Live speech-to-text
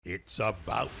It's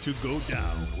about to go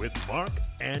down with Mark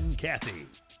and Kathy,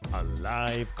 a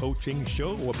live coaching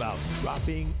show about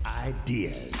dropping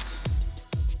ideas.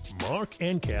 Mark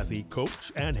and Kathy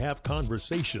coach and have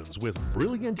conversations with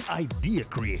brilliant idea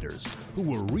creators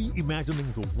who are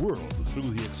reimagining the world through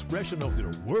the expression of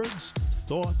their words,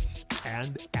 thoughts,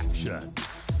 and actions.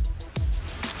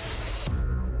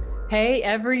 Hey,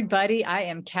 everybody. I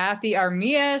am Kathy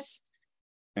Armias.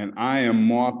 And I am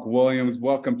Mark Williams.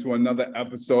 Welcome to another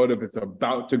episode of It's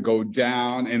About to Go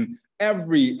Down. And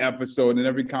every episode and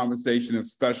every conversation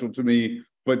is special to me.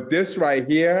 But this right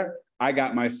here, I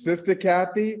got my sister,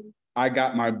 Kathy. I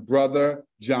got my brother,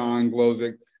 John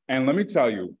Glozik. And let me tell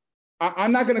you,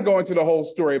 I'm not going to go into the whole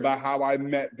story about how I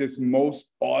met this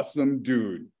most awesome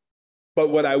dude. But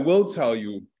what I will tell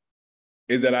you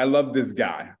is that I love this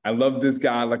guy. I love this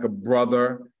guy like a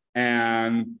brother.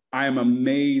 And I am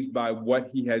amazed by what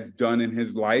he has done in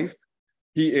his life.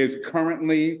 He is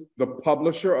currently the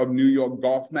publisher of New York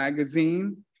Golf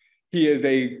Magazine. He is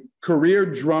a career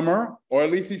drummer, or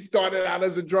at least he started out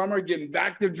as a drummer, getting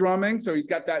back to drumming. So he's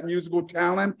got that musical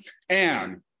talent.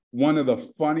 And one of the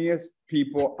funniest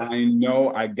people I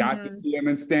know. I got to see him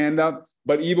in stand-up,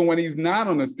 but even when he's not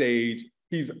on the stage,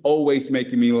 he's always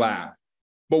making me laugh.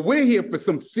 But we're here for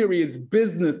some serious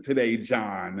business today,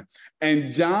 John.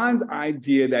 And John's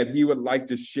idea that he would like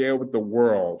to share with the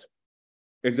world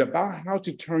is about how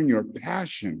to turn your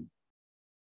passion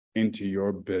into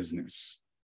your business.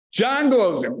 John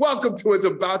Glozik, welcome to It's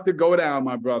About to Go Down,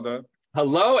 my brother.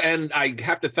 Hello, and I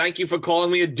have to thank you for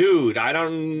calling me a dude. I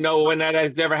don't know when that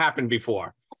has ever happened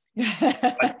before.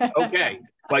 But, okay.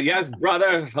 But yes,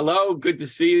 brother, hello. Good to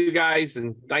see you guys,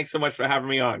 and thanks so much for having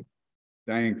me on.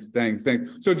 Thanks.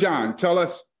 So, John,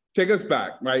 take us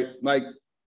back, right? Like,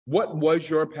 what was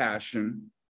your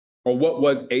passion, or what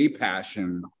was a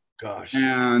passion? Gosh.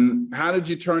 And how did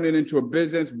you turn it into a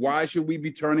business? Why should we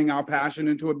be turning our passion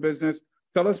into a business?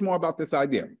 Tell us more about this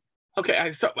idea. Okay,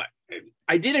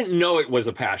 I didn't know it was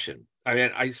a passion. I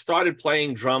mean, I started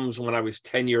playing drums when I was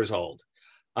 10 years old.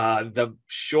 The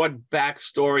short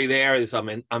backstory there is I'm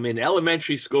in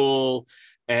elementary school.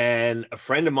 And a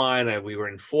friend of mine, we were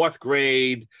in fourth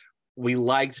grade. We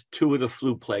liked two of the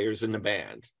flute players in the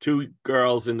band, two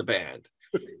girls in the band.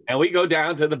 And we go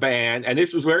down to the band, and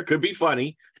this is where it could be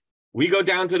funny. We go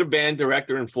down to the band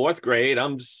director in fourth grade.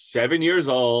 I'm 7 years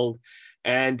old,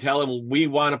 and tell him we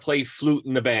want to play flute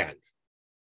in the band.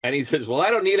 And he says, well,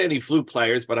 I don't need any flute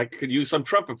players, but I could use some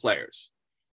trumpet players.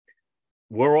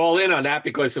 We're all in on that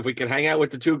because if we can hang out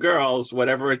with the two girls,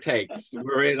 whatever it takes,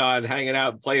 we're in on hanging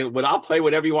out, playing. But I'll play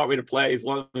whatever you want me to play as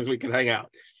long as we can hang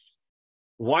out.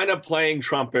 Wind up playing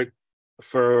trumpet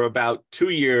for about 2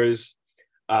 years.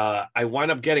 I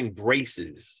wind up getting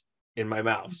braces in my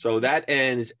mouth. So that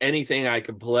ends anything I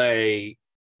could play.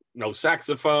 No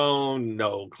saxophone,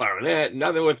 no clarinet,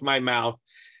 nothing with my mouth.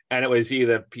 And it was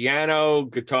either piano,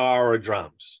 guitar, or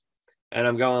drums. And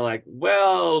I'm going like,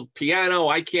 well, piano,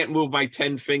 I can't move my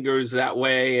 10 fingers that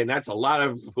way. And that's a lot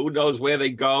of who knows where they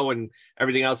go and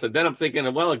everything else. And then I'm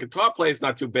thinking, well, a guitar player is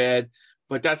not too bad,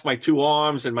 but that's my 2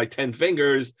 arms and my 10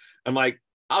 fingers. I'm like,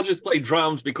 I'll just play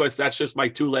drums because that's just my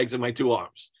 2 legs and my 2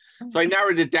 arms. So I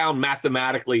narrowed it down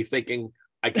mathematically thinking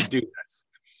I could do this.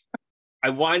 I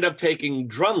wind up taking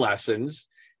drum lessons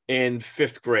in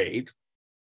 5th grade.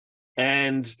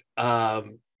 And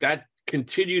that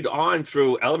continued on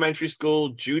through elementary school,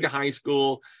 junior high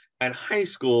school, and high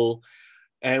school.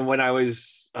 And when I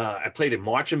played in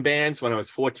marching bands when I was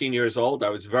 14 years old. I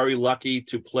was very lucky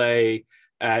to play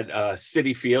at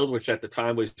Citi Field, which at the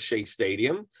time was Shea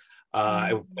Stadium.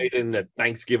 I played in the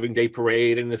Thanksgiving Day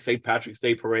Parade and the St. Patrick's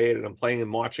Day Parade, and I'm playing in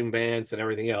marching bands and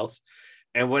everything else.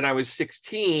 And when I was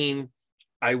 16,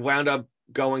 I wound up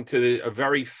going to a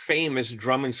very famous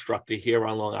drum instructor here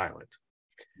on Long Island.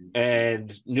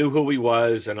 And knew who he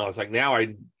was. And I was like, now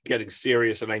I'm getting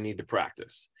serious and I need to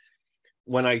practice.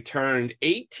 When I turned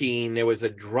 18, there was a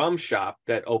drum shop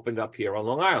that opened up here on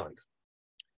Long Island.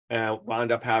 And I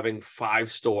wound up having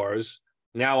 5 stores.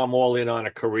 Now I'm all in on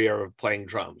a career of playing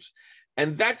drums.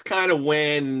 And that's kind of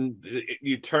when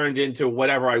you turned into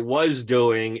whatever I was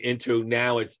doing into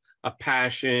now it's a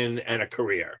passion and a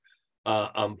career.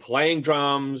 I'm playing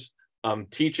drums. I'm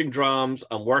teaching drums.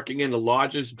 I'm working in the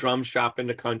largest drum shop in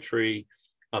the country.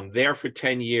 I'm there for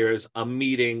 10 years. I'm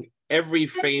meeting every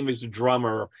famous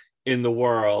drummer in the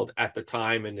world at the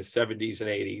time in the 70s and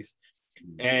 80s.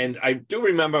 And I do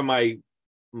remember my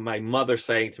mother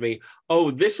saying to me,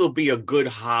 oh, this will be a good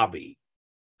hobby.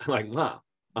 I'm like, wow,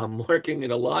 I'm working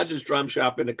in the largest drum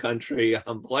shop in the country.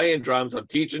 I'm playing drums. I'm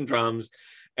teaching drums.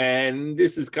 And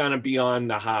this is kind of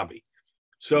beyond the hobby.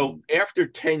 So after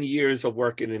 10 years of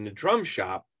working in the drum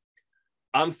shop,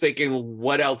 I'm thinking,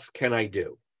 what else can I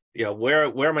do? Where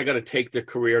am I going to take the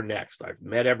career next? I've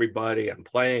met everybody. I'm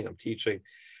playing, I'm teaching.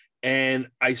 And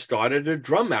I started a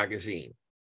drum magazine,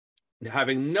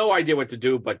 having no idea what to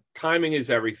do, but timing is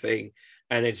everything.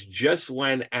 And it's just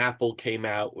when Apple came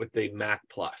out with the Mac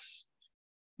Plus.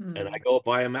 And I go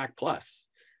buy a Mac Plus.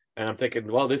 And I'm thinking,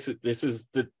 well, this is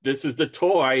the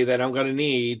toy that I'm going to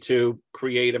need to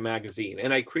create a magazine.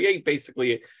 And I create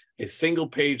basically a single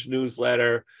page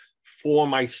newsletter for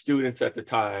my students at the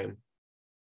time.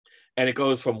 And it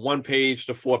goes from 1 page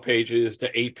to 4 pages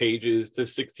to 8 pages to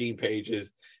 16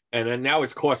 pages. And then now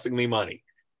it's costing me money.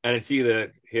 And it's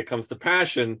either, here comes the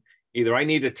passion, either I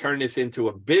need to turn this into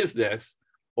a business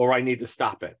or I need to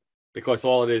stop it, because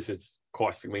all it is, it's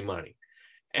costing me money.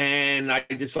 And I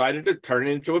decided to turn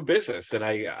it into a business. And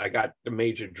I got the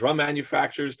major drum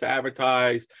manufacturers to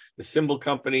advertise, the cymbal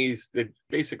companies,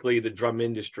 basically the drum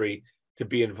industry to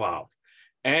be involved.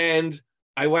 And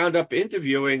I wound up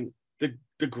interviewing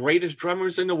the greatest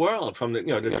drummers in the world, from the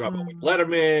drummer with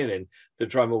Letterman, and the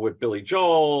drummer with Billy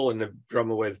Joel, and the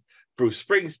drummer with Bruce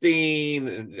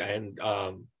Springsteen, and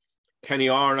Kenny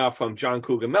Aronoff from John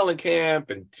Cougar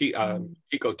Mellencamp, and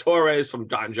Tico Torres from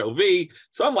Don Jovi.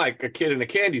 So I'm like a kid in a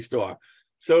candy store.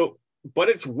 So, but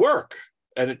it's work.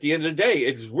 And at the end of the day,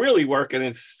 it's really work, and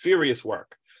it's serious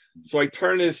work. So I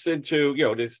turn this into,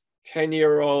 this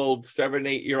 10-year-old, 7,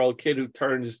 8-year-old kid who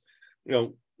turns,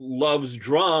 loves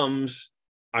drums,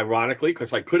 ironically,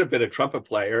 because I could have been a trumpet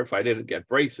player if I didn't get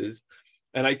braces.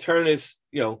 And I turn this,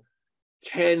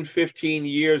 10, 15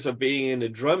 years of being in the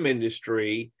drum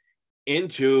industry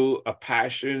into a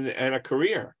passion and a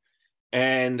career.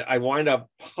 And I wind up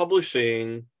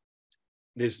publishing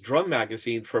this drum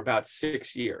magazine for about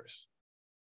 6 years.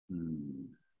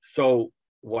 So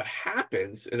what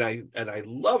happens, and I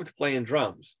loved playing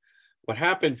drums. What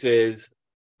happens is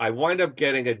I wind up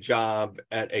getting a job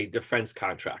at a defense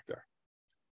contractor,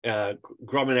 Grumman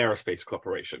Aerospace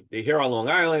Corporation. They're here on Long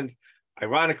Island.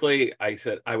 Ironically, I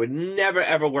said I would never,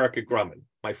 ever work at Grumman.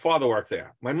 My father worked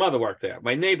there. My mother worked there.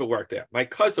 My neighbor worked there. My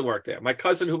cousin worked there. My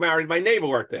cousin who married my neighbor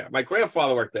worked there. My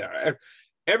grandfather worked there.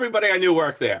 Everybody I knew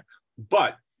worked there.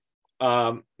 But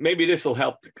maybe this will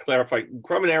help to clarify.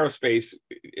 Grumman Aerospace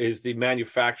is the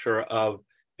manufacturer of,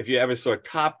 if you ever saw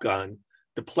Top Gun,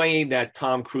 the plane that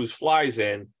Tom Cruise flies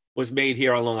in was made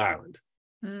here on Long Island.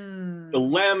 The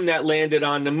LEM that landed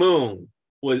on the moon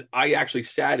I actually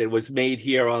sat in, was made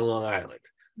here on Long Island.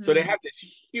 So they have this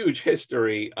huge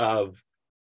history of,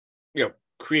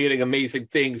 creating amazing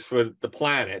things for the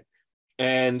planet.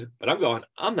 But I'm going,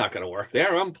 I'm not going to work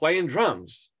there. I'm playing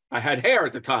drums. I had hair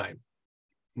at the time.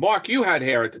 Mark, you had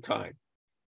hair at the time.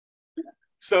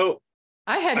 So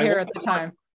I had hair at the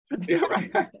time. Yeah,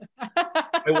 right.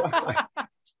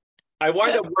 I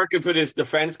wind up working for this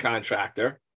defense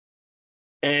contractor.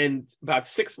 And about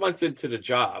 6 months into the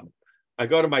job, I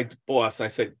go to my boss and I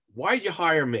said, why did you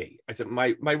hire me? I said,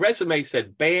 my resume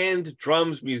said band,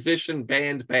 drums, musician,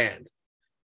 band.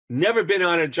 Never been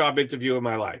on a job interview in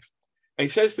my life. And he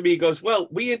says to me, he goes, well,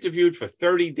 we interviewed for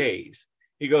 30 days.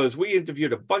 He goes, we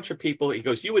interviewed a bunch of people. He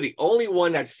goes, you were the only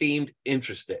one that seemed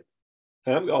interested.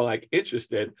 And I'm going like,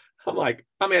 interested?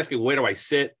 I'm asking, where do I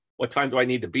sit? What time do I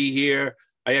need to be here?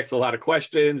 I asked a lot of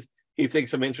questions. He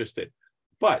thinks I'm interested.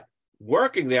 But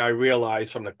working there, I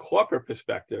realized from the corporate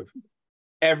perspective,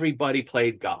 everybody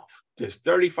played golf. There's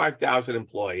 35,000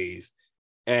 employees,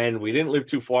 and we didn't live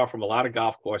too far from a lot of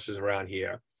golf courses around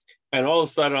here. And all of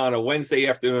a sudden, on a Wednesday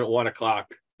afternoon at 1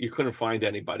 o'clock, you couldn't find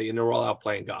anybody, and they're all out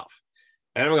playing golf.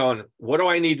 And I'm going, what do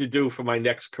I need to do for my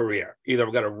next career? Either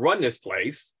I'm going to run this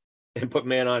place and put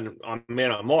man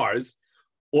on Mars,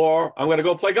 or I'm going to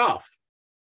go play golf.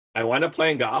 I wind up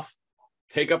playing golf,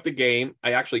 take up the game.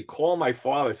 I actually called my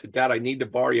father, said, Dad, I need to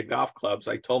borrow your golf clubs.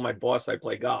 I told my boss I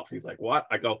play golf. He's like, what?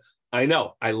 I go, I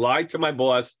know. I lied to my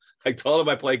boss. I told him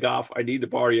I play golf. I need to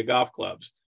borrow your golf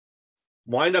clubs.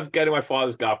 Wind up getting my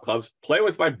father's golf clubs, play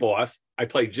with my boss. I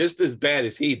played just as bad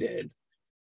as he did,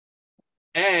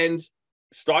 and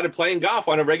started playing golf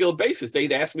on a regular basis.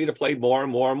 They'd ask me to play more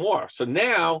and more and more. So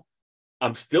now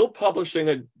I'm still publishing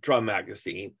a drum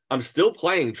magazine. I'm still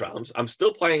playing drums. I'm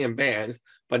still playing in bands,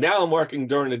 but now I'm working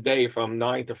during the day from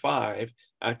 9 to 5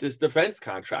 at this defense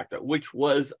contractor, which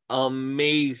was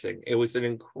amazing. It was an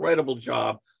incredible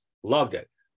job. Loved it.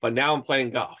 But now I'm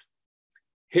playing golf.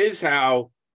 Here's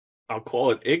how, I'll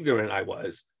call it ignorant I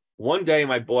was. One day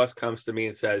my boss comes to me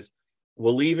and says,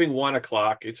 we're leaving 1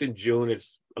 o'clock. It's in June.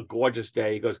 It's a gorgeous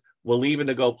day. He goes, we're leaving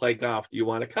to go play golf. Do you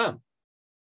want to come?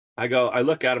 I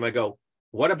look at him. I go,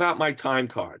 what about my time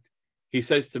card? He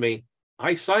says to me,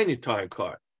 I signed your time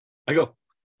card. I go,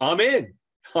 I'm in.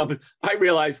 I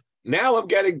realize Now I'm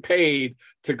getting paid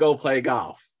to go play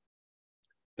golf.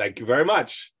 Thank you very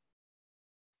much.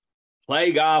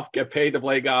 Play golf, get paid to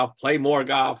play golf, play more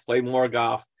golf,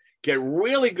 get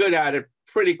really good at it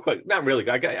pretty quick. Not really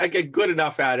good. I get good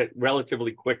enough at it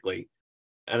relatively quickly.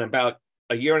 And about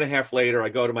a year and a half later, I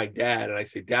go to my dad and I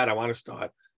say, Dad, I want to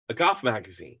start a golf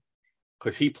magazine,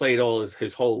 because he played all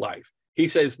his whole life. He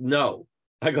says, no.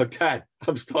 I go, Dad,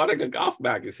 I'm starting a golf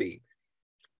magazine,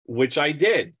 which I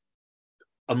did.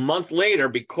 A month later,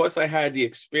 because I had the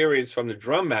experience from the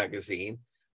drum magazine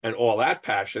and all that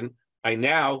passion, I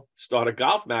now start a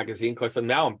golf magazine because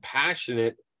now I'm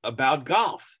passionate about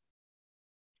golf.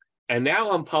 And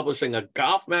now I'm publishing a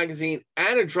golf magazine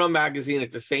and a drum magazine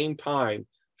at the same time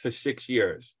for 6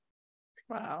 years.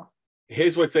 Wow.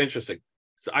 Here's what's interesting.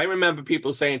 So I remember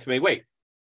people saying to me, wait,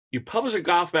 you publish a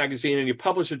golf magazine and you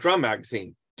publish a drum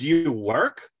magazine. Do you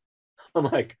work? I'm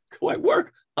like, do I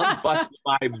work? I'm busting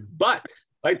my butt.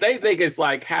 Like, they think it's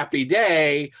like happy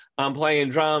day. I'm playing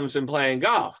drums and playing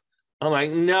golf. I'm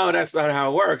like, no, that's not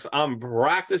how it works. I'm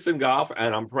practicing golf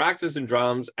and I'm practicing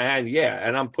drums,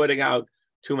 and I'm putting out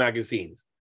 2 magazines.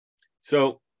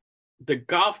 So the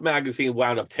golf magazine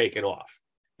wound up taking off.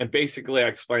 And basically, I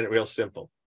explained it real simple.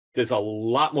 There's a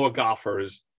lot more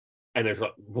golfers, and there's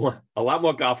a lot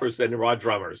more golfers than there are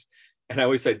drummers. And I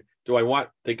always said,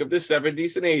 think of the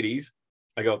 70s and 80s.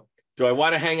 I go, do I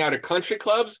want to hang out at country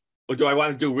clubs, or do I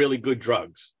want to do really good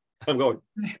drugs? I'm going,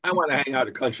 I want to hang out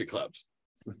at country clubs.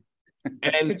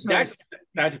 And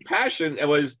that passion, it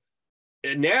was,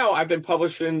 and now I've been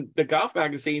publishing the golf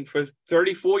magazine for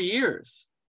 34 years.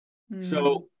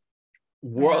 So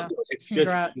it's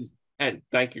Congrats. just, and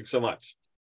thank you so much.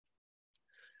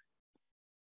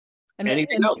 And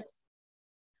anything else?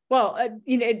 Well,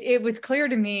 it was clear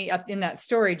to me in that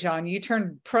story, John, you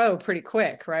turned pro pretty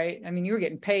quick, right? I mean, you were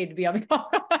getting paid to be on the golf.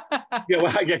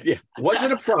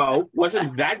 Wasn't a pro,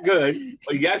 wasn't that good.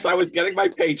 But yes, I was getting my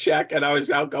paycheck and I was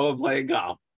out going playing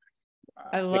golf.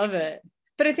 I love it.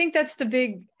 But I think that's the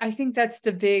big,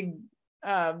 the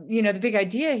big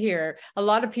idea here. A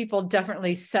lot of people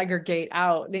definitely segregate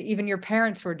out. Even your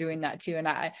parents were doing that too. And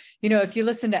if you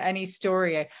listen to any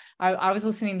story, I was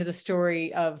listening to the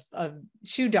story of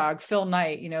Shoe Dog, Phil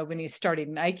Knight, when he started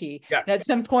Nike. Yeah. And at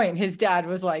some point his dad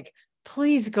was like,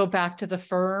 please go back to the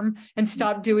firm and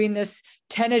stop doing this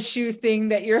tennis shoe thing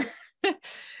that you're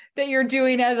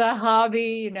doing as a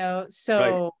hobby,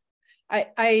 so. Right.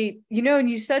 And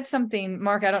you said something,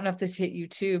 Mark, I don't know if this hit you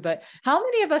too, but how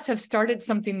many of us have started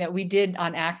something that we did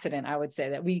on accident? I would say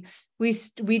that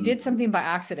we did something by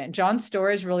accident. John's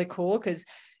story is really cool because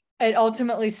it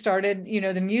ultimately started,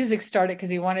 the music started because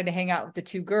he wanted to hang out with the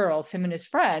 2 girls, him and his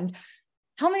friend.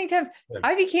 How many times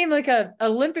I became like a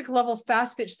Olympic level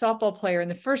fast pitch softball player.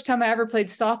 And the first time I ever played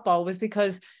softball was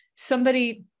because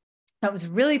somebody that was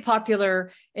really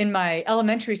popular in my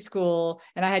elementary school,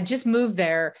 and I had just moved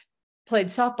there, played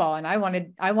softball, and I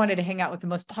wanted to hang out with the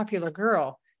most popular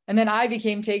girl. And then I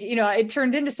became it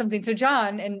turned into something. So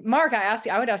John and Mark,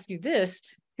 I would ask you this,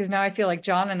 because now I feel like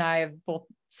John and I have both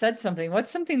said something.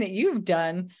 What's something that you've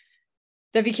done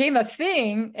that became a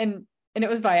thing and it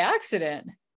was by accident?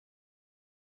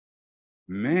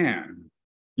 Man,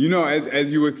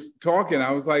 as you was talking,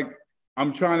 I was like,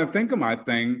 I'm trying to think of my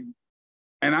thing,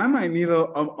 and I might need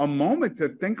a moment to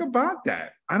think about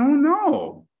that. I don't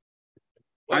know.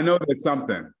 I know that's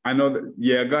something. I know that.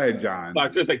 Yeah, go ahead, John. I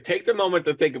was just like, take the moment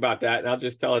to think about that, and I'll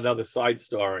just tell another side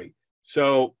story.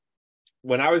 So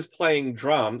when I was playing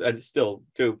drums, and still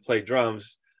do play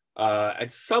drums,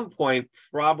 at some point,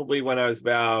 probably when I was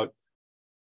about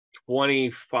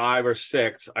 25 or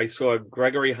 6, I saw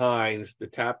Gregory Hines, the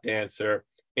tap dancer,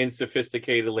 in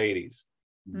Sophisticated Ladies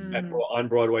on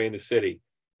Broadway in the city.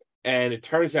 And it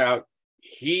turns out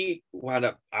he wound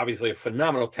up, obviously a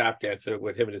phenomenal tap dancer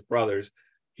with him and his brothers.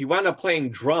 He wound up playing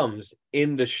drums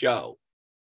in the show.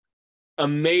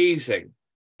 Amazing.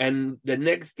 And the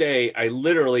next day, I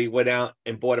literally went out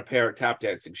and bought a pair of tap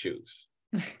dancing shoes.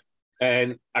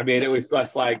 And I mean, it was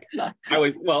just like,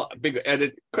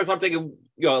 because I'm thinking,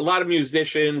 a lot of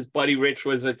musicians, Buddy Rich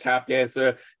was a tap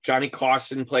dancer, Johnny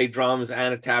Carson played drums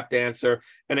and a tap dancer.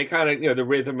 And they kind of, the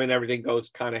rhythm and everything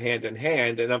goes kind of hand in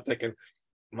hand. And I'm thinking,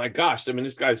 my gosh, I mean,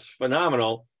 this guy's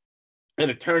phenomenal. And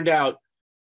it turned out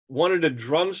one of the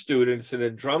drum students in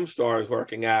a drum store I was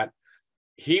working at,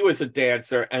 he was a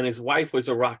dancer and his wife was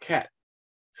a rockette.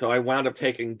 So I wound up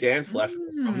taking dance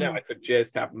lessons from them. I took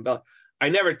jazz, tap, and bell. I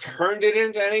never turned it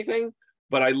into anything,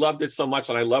 but I loved it so much.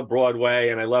 And I love Broadway,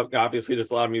 and I love, obviously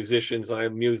there's a lot of musicians, and I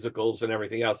have musicals and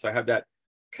everything else. So I have that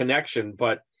connection,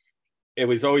 but it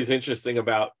was always interesting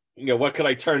about, what could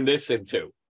I turn this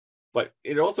into? But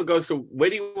it also goes to,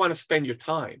 where do you want to spend your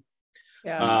time?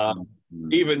 Yeah.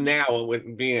 Even now,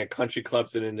 when being at country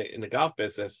clubs and in the golf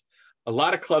business, a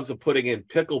lot of clubs are putting in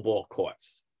pickleball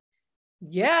courts.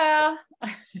 Yeah.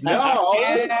 No,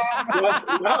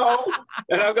 no.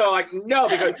 And I'm going like, no,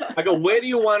 because I go, where do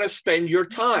you want to spend your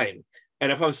time?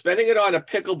 And if I'm spending it on a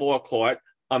pickleball court,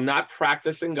 I'm not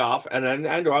practicing golf and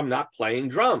or I'm not playing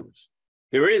drums.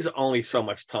 There is only so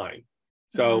much time.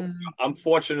 So I'm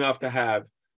fortunate enough to have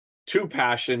two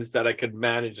passions that I could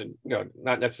manage and,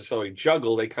 not necessarily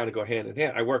juggle. They kind of go hand in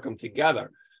hand. I work them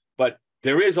together, but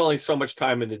there is only so much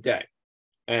time in the day.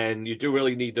 And you do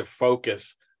really need to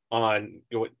focus on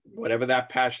whatever that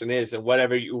passion is and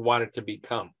whatever you want it to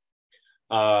become.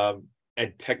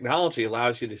 And technology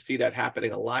allows you to see that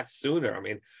happening a lot sooner. I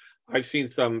mean, I've seen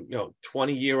some,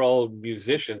 20-year-old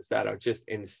musicians that are just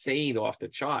insane off the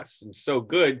charts and so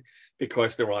good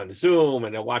because they're on Zoom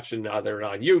and they're watching they're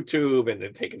on YouTube and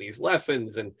they're taking these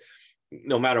lessons. And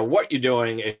no matter what you're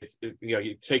doing,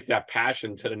 you take that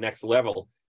passion to the next level,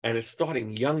 and it's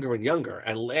starting younger and younger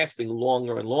and lasting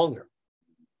longer and longer.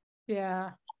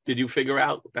 Yeah. Did you figure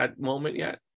out that moment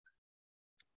yet?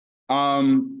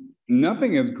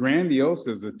 Nothing as grandiose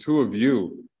as the two of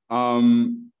you.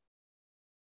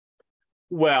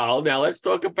 Well, now let's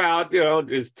talk about,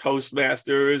 this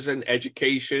Toastmasters and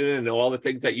education and all the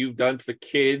things that you've done for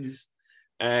kids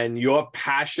and your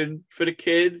passion for the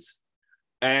kids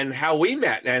and how we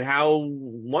met and how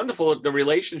wonderful the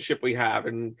relationship we have.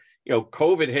 And,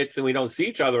 COVID hits and we don't see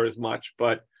each other as much,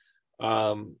 but,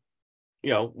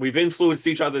 we've influenced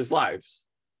each other's lives.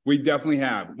 We definitely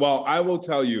have. Well, I will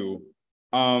tell you,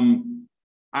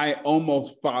 I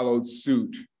almost followed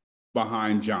suit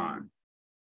behind John.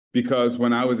 Because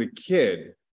when I was a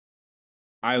kid,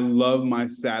 I loved my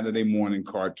Saturday morning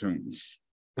cartoons.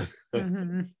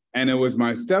 And it was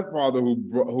my stepfather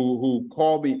who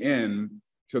called me in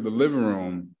to the living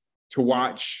room to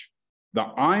watch the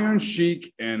Iron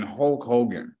Sheik and Hulk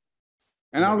Hogan.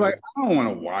 And I was like, I don't want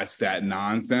to watch that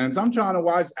nonsense. I'm trying to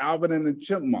watch Alvin and the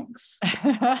Chipmunks.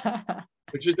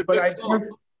 Which is a good song.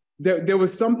 There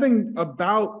was something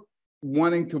about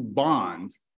wanting to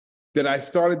bond that I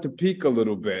started to peak a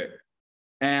little bit.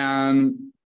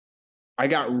 And I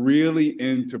got really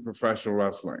into professional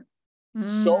wrestling.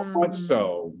 So much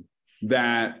so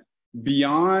that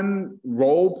beyond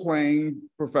role-playing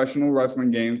professional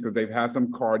wrestling games, because they've had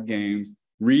some card games,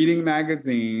 reading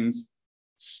magazines,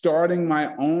 starting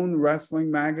my own wrestling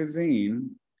magazine.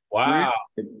 Wow.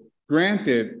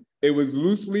 Granted, it was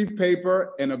loose leaf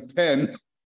paper and a pen.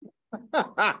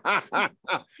 And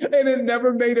it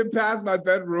never made it past my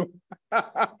bedroom.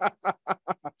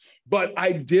 But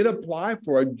I did apply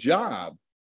for a job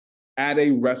at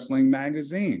a wrestling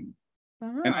magazine.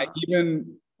 And I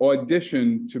even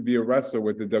auditioned to be a wrestler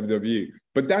with the WWE.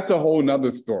 But that's a whole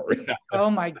nother story. Oh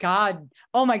my God,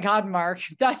 Mark.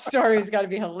 That story has got to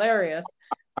be hilarious.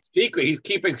 Secret. He's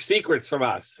keeping secrets from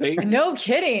us. See? No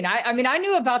kidding. I mean, I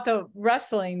knew about the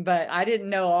wrestling, but I didn't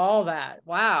know all that.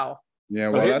 Wow. Yeah,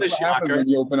 So well, here's that's a what happens shocker. when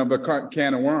you open up a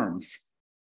can of worms.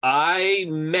 I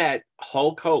met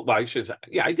Hulk Hogan. Well,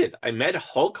 I did. I met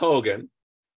Hulk Hogan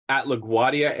at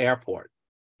LaGuardia Airport.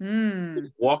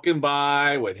 Walking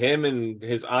by with him and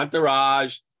his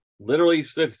entourage, literally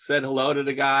said hello to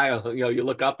the guy. You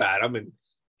look up at him and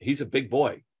he's a big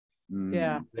boy.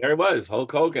 Yeah. There he was,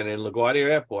 Hulk Hogan in LaGuardia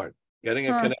Airport, getting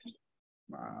a connection.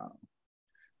 Wow.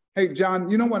 Hey, John,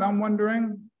 you know what I'm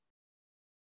wondering?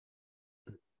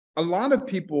 A lot of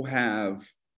people have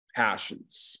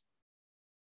passions.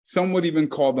 Some would even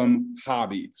call them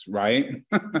hobbies, right?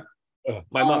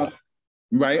 My mother.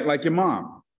 Right, like your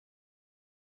mom.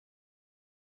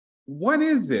 What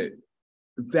is it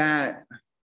that,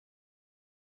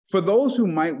 for those who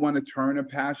might want to turn a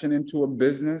passion into a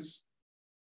business,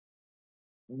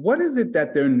 what is it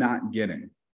that they're not getting?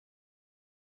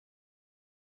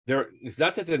 It's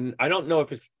not that I don't know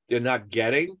if they're not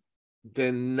getting.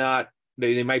 They're not.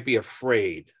 They might be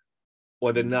afraid,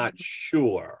 or they're not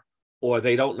sure, or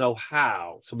they don't know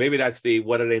how. So maybe that's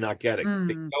what are they not getting?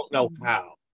 They don't know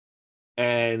how.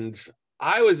 And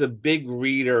I was a big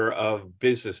reader of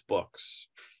business books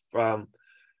from,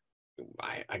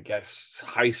 I guess,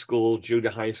 high school,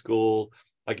 junior high school.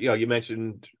 Like, you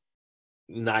mentioned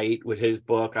Knight with his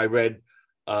book. I read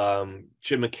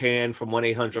Jim McCann from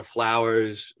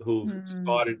 1-800-Flowers, who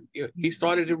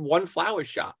started in one flower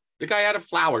shop. The guy had a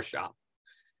flower shop.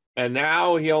 And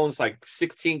now he owns like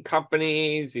 16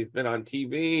 companies. He's been on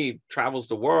TV, he travels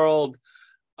the world.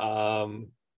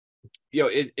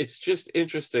 It's just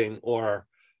interesting. Or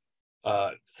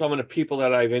some of the people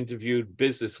that I've interviewed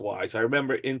business-wise. I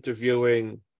remember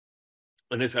interviewing,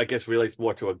 and this I guess relates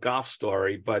more to a golf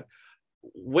story, but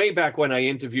way back when I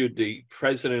interviewed the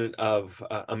president of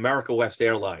America West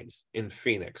Airlines in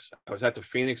Phoenix. I was at the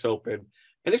Phoenix Open,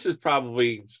 and this is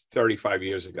probably 35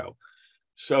 years ago.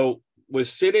 So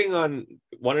was sitting on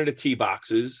one of the tee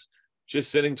boxes,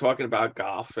 just sitting talking about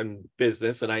golf and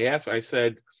business. And I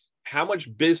said, how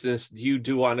much business do you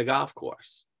do on the golf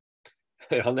course?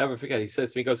 And I'll never forget. He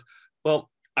says to me, he goes, well,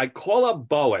 I call up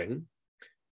Boeing,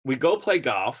 we go play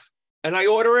golf, and I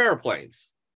order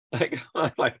airplanes.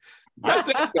 I'm like, that's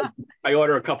it. I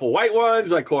order a couple white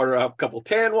ones, I order a couple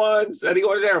tan ones, and he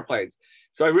orders airplanes.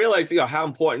 So I realized, how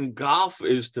important golf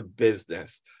is to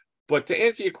business. But to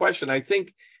answer your question, I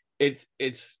think it's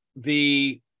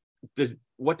the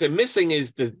what they're missing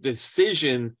is the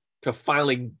decision to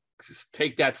finally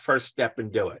take that first step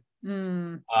and do it.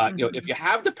 If you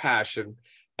have the passion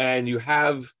and you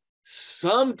have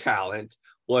some talent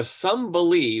or some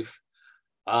belief,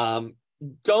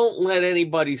 don't let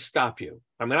anybody stop you.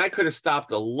 I mean, I could have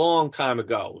stopped a long time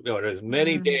ago. There's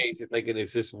many days you're thinking,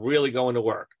 is this really going to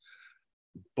work?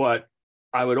 But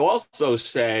I would also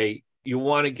say you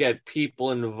want to get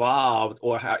people involved,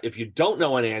 or if you don't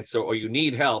know an answer or you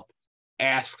need help,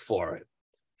 ask for it.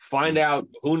 Find out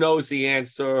who knows the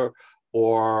answer,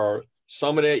 or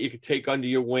someone that you could take under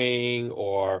your wing,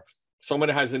 or someone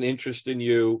that has an interest in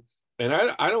you. And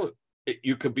I don't,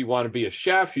 you could want to be a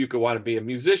chef, you could want to be a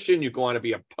musician, you could want to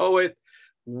be a poet,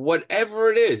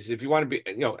 whatever it is. If you want to be,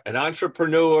 an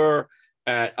entrepreneur,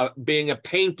 being a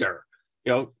painter,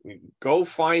 go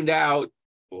find out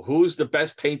who's the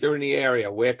best painter in the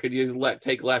area. Where could you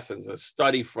take lessons or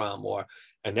study from?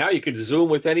 And now you could Zoom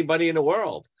with anybody in the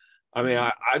world. I mean,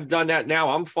 I've done that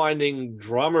now. I'm finding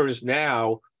drummers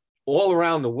now all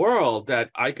around the world that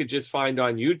I could just find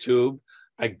on YouTube.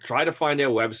 I try to find their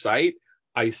website.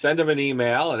 I send them an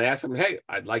email and ask them, hey,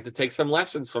 I'd like to take some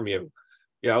lessons from you.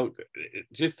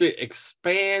 Just to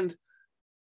expand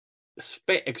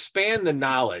the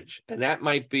knowledge. And that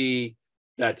might be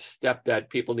that step that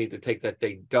people need to take that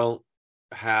they don't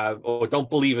have or don't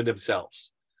believe in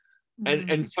themselves.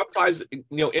 And sometimes,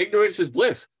 ignorance is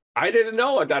bliss. I didn't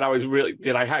know that I was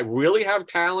did I really have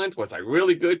talent? Was I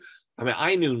really good? I mean,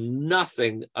 I knew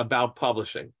nothing about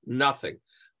publishing, nothing.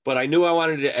 But I knew I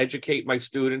wanted to educate my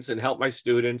students and help my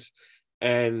students.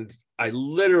 And I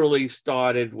literally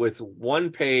started with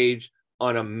one page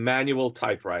on a manual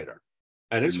typewriter.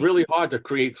 And it's really hard to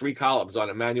create 3 columns on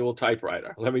a manual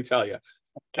typewriter, let me tell you.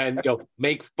 And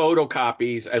make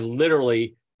photocopies and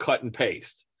literally cut and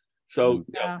paste. So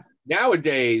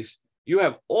nowadays, you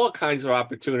have all kinds of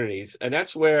opportunities. And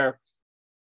that's where,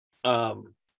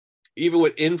 even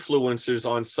with influencers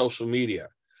on social media,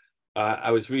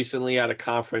 I was recently at a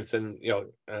conference, and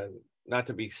not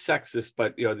to be sexist,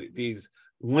 but these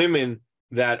women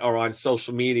that are on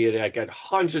social media that get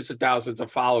hundreds of thousands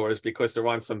of followers because they're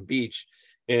on some beach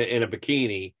in a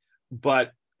bikini.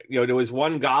 But there was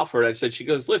one golfer that said, she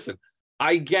goes, listen,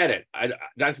 I get it.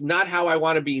 That's not how I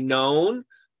want to be known,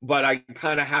 but I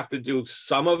kind of have to do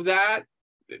some of that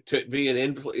to be an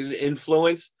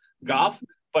influence golf,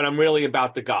 but I'm really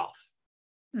about the golf.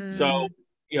 So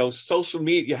social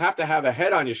media, you have to have a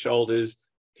head on your shoulders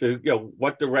to,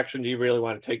 what direction do you really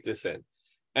want to take this in?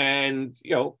 And,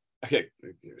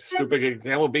 stupid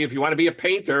example would be, if you want to be a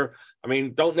painter, I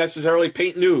mean, don't necessarily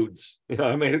paint nudes.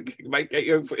 I mean, it might get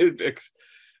you fixed.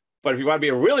 But if you want to be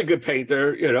a really good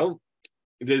painter,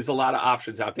 there's a lot of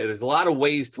options out there. There's a lot of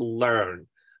ways to learn.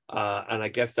 And I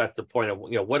guess that's the point of,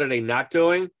 what are they not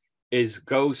doing? Is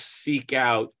go seek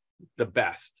out the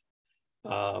best.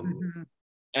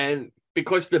 And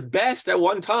because the best at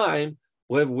one time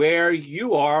was where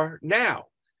you are now.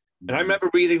 And I remember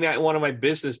reading that in one of my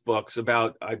business books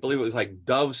about, I believe it was like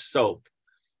Dove soap,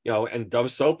 and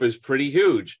Dove soap is pretty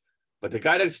huge. But the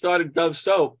guy that started Dove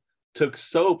soap took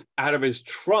soap out of his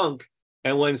trunk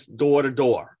and went door to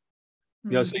door.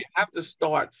 So you have to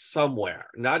start somewhere.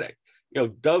 Not,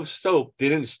 Dove soap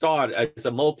didn't start as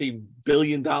a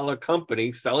multi-billion-dollar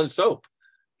company selling soap.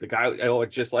 The guy,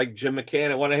 just like Jim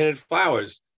McCann at 1-800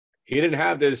 Flowers, he didn't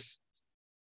have this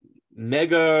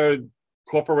mega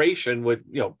corporation with,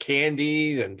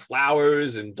 candy and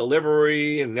flowers and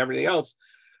delivery and everything else.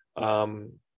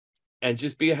 And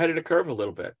just be ahead of the curve a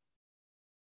little bit.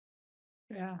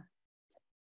 Yeah.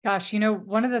 Gosh,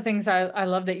 one of the things I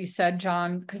love that you said,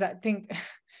 John, because I think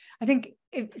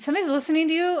if somebody's listening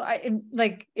to you,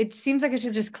 it seems like it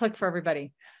should just click for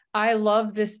everybody. I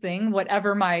love this thing,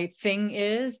 whatever my thing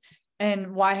is.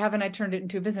 And why haven't I turned it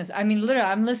into a business? I mean, literally,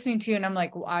 I'm listening to you and I'm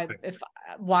like, if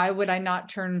why would I not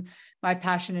turn my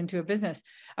passion into a business?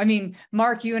 I mean,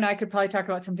 Mark, you and I could probably talk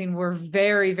about something we're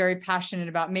very, very passionate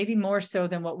about, maybe more so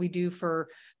than what we do for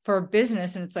a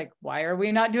business. And it's like, why are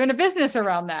we not doing a business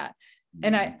around that?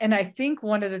 And I think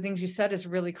one of the things you said is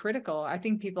really critical. I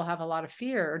think people have a lot of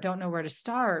fear or don't know where to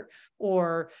start,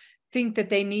 or think that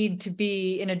they need to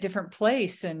be in a different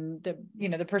place. And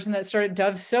the person that started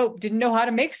Dove soap didn't know how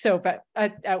to make soap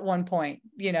at one point,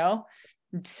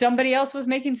 somebody else was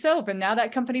making soap, and now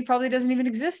that company probably doesn't even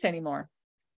exist anymore.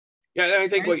 Yeah. And I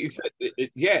think what you said,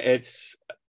 it's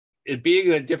it being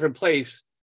in a different place.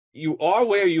 You are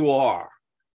where you are,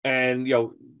 and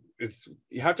you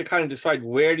have to kind of decide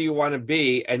where do you want to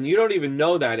be, and you don't even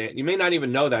know that. You may not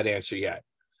even know that answer yet.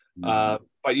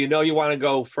 But you want to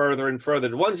go further and further.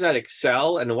 The ones that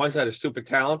excel and the ones that are super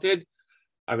talented,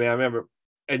 I mean, I remember,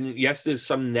 and yes, there's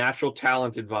some natural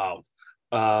talent involved,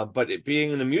 but it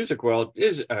being in the music world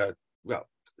is,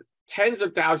 tens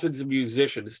of thousands of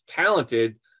musicians,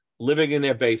 talented, living in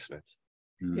their basement.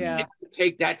 Yeah.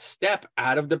 Take that step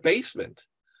out of the basement.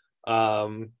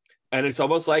 And it's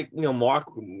almost like,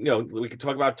 Mark, we could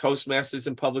talk about Toastmasters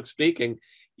and public speaking.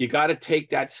 You got to take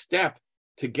that step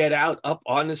to get up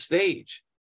on the stage.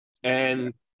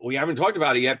 And we haven't talked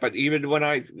about it yet, but even when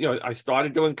I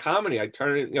started doing comedy, I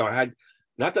turned, I had,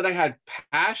 not that I had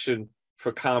passion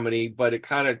for comedy, but it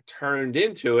kind of turned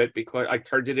into it because I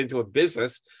turned it into a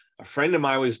business. A friend of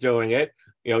mine was doing it.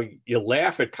 You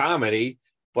laugh at comedy,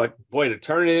 but boy, to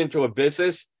turn it into a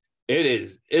business, it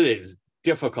is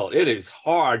difficult. It is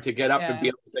hard to get up and be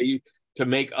able to say, to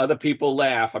make other people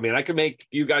laugh. I mean, I can make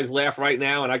you guys laugh right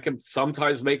now, and I can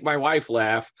sometimes make my wife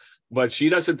laugh, but she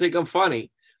doesn't think I'm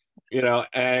funny, but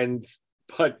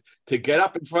to get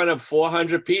up in front of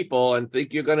 400 people and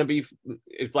think you're going to be,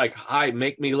 it's like, hi,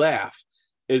 make me laugh,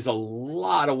 is a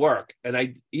lot of work.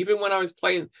 And even when I was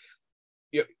playing,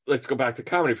 let's go back to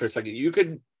comedy for a second. You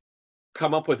could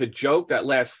come up with a joke that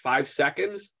lasts 5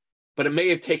 seconds, but it may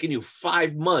have taken you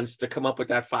 5 months to come up with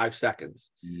that 5 seconds.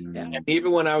 Yeah. And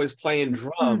even when I was playing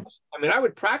drums, I mean, I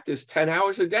would practice 10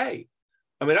 hours a day.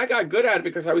 I mean, I got good at it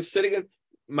because I was sitting in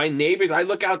my neighbors. I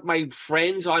look out my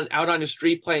friends out on the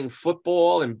street playing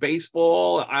football and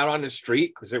baseball out on the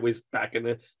street, because it was back in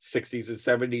the 60s and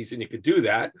 70s and you could do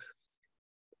that.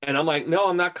 And I'm like, no,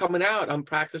 I'm not coming out. I'm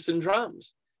practicing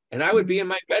drums. And I would be in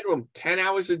my bedroom 10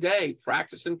 hours a day,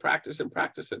 practicing.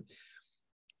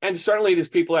 And certainly there's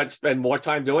people that spend more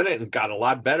time doing it and got a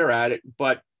lot better at it.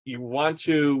 But you want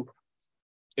to,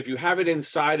 if you have it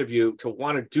inside of you to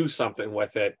want to do something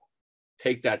with it,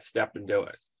 take that step and do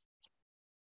it.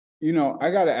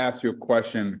 I got to ask you a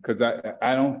question, because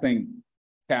I don't think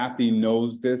Kathy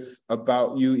knows this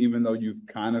about you, even though you've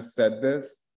kind of said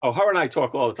this. Oh, her and I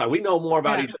talk all the time. We know more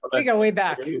about each other. We go way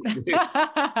back.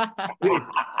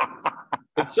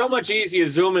 It's so much easier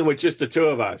Zooming with just the two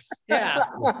of us. Yeah.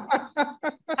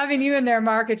 Having you in there,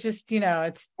 Mark, it's just,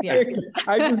 it's, yeah.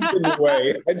 I just get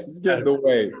in the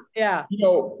way. Yeah.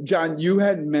 John, you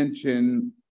had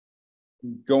mentioned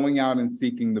going out and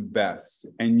seeking the best.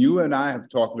 And you and I have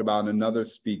talked about another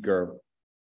speaker,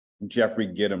 Jeffrey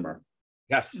Gitomer.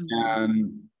 Yes.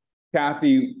 And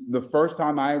Kathy, the first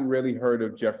time I really heard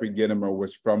of Jeffrey Gitomer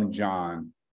was from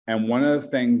John. And one of the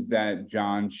things that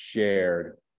John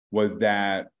shared was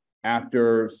that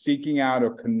after seeking out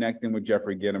or connecting with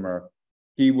Jeffrey Gitomer,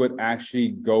 he would actually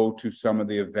go to some of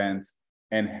the events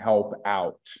and help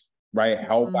out, right?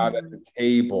 Help out at the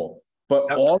table.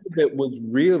 But all of it was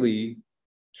really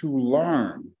to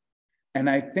learn. And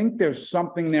I think there's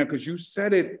something there, because you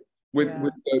said it with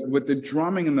the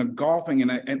drumming and the golfing.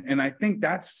 And I think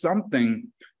that's something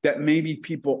that maybe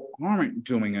people aren't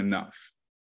doing enough.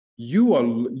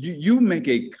 You make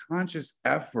a conscious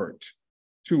effort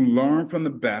to learn from the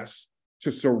best,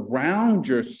 to surround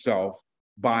yourself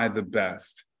by the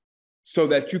best, so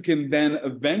that you can then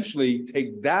eventually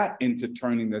take that into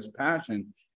turning this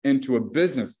passion into a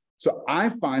business. So I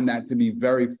find that to be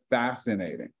very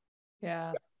fascinating.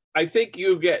 Yeah. I think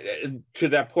you get to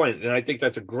that point, and I think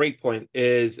that's a great point,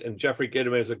 and Jeffrey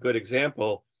Gitomer is a good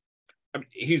example. I mean,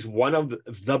 he's one of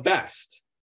the best,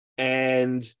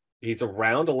 and he's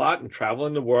around a lot and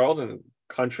traveling the world and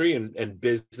country and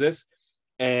business,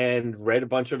 and read a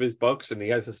bunch of his books, and he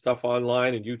has his stuff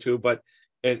online and YouTube. But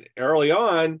early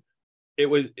on,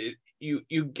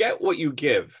 you get what you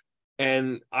give.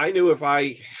 And I knew if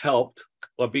I helped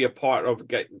or be a part of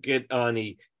get on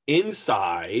the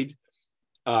inside,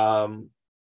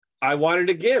 I wanted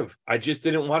to give. I just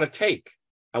didn't want to take.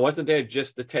 I wasn't there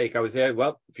just to take. I was there,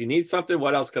 well, if you need something,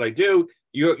 what else could I do?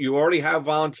 You already have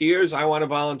volunteers. I want to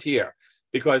volunteer,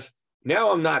 because now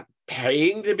I'm not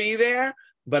paying to be there,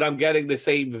 but I'm getting the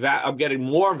same I'm getting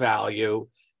more value.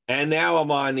 And now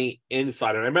I'm on the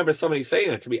inside. And I remember somebody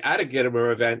saying it to me at a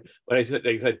Gittimer event when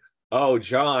they said, "Oh,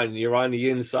 John, you're on the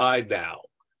inside now,"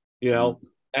 you know.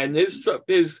 And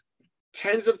there's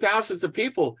tens of thousands of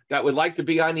people that would like to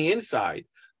be on the inside,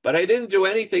 but I didn't do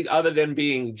anything other than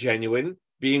being genuine,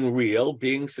 being real,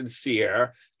 being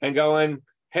sincere, and going,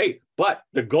 "Hey," but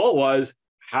the goal was,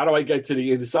 how do I get to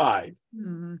the inside?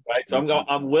 Right. So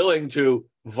I'm willing to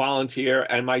volunteer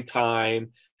and my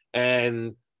time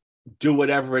and do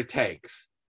whatever it takes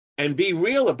and be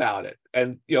real about it.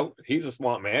 And, you know, he's a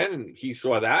smart man and he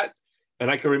saw that. And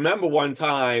I can remember one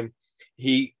time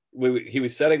he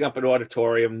was setting up an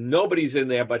auditorium. Nobody's in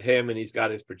there but him, and he's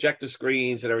got his projector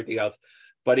screens and everything else,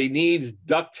 but he needs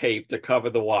duct tape to cover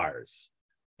the wires.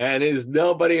 And there's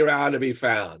nobody around to be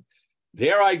found.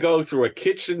 There I go through a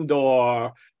kitchen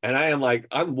door, and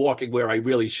I'm walking where I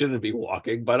really shouldn't be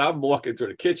walking, but I'm walking through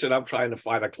the kitchen. I'm trying to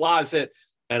find a closet,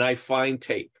 and I find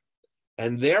tape.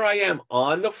 And there I am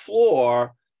on the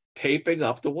floor taping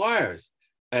up the wires.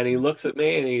 And he looks at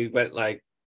me and he went like,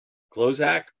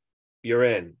 "Glozak, you're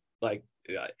in." Like,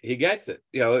 he gets it.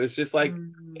 You know, it's just like,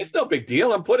 it's no big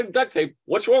deal. I'm putting duct tape.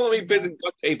 What's wrong with me putting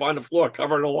duct tape on the floor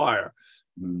covering a wire?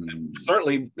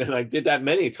 Certainly, and I did that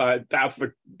many times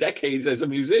for decades as a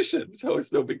musician, so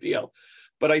it's no big deal.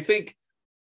 But I think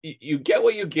you get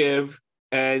what you give,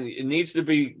 and it needs to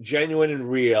be genuine and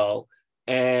real.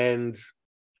 And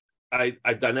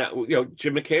I've done that. You know,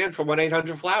 Jim McCann from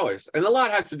 1-800-Flowers, and a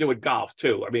lot has to do with golf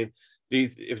too. I mean,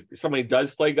 if somebody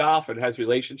does play golf and has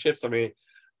relationships, I mean,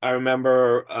 I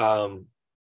remember,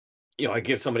 you know, I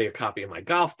give somebody a copy of my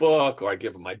golf book, or I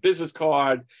give them my business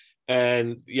card.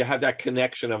 And you have that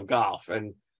connection of golf. And,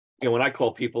 you know, when I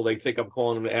call people, they think I'm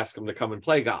calling them to ask them to come and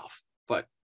play golf, but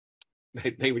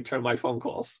they return my phone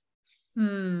calls.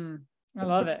 I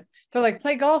love it. They're like,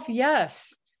 "Play golf?"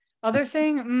 Yes. Other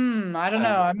thing? I don't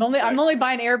know. I'm only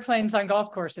buying airplanes on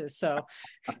golf courses. So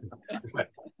no,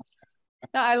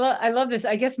 I love this.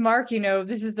 I guess, Mark, you know,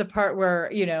 this is the part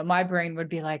where, you know, my brain would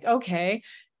be like, okay,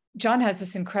 John has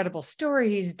this incredible story.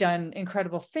 He's done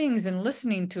incredible things, and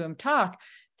listening to him talk,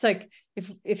 it's like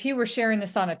if he were sharing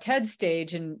this on a TED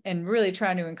stage and really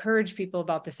trying to encourage people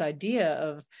about this idea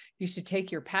of you should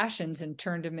take your passions and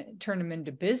turn them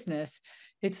into business.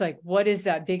 It's like, what is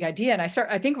that big idea? And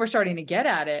I think we're starting to get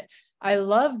at it. I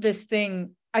love this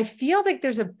thing. I feel like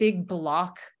there's a big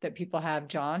block that people have,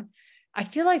 John. I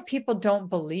feel like people don't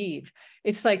believe.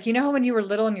 It's like, you know, when you were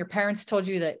little and your parents told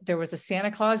you that there was a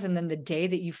Santa Claus, and then the day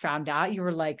that you found out, you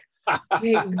were like,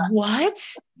 "Wait,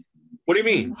 what? What do you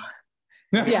mean?"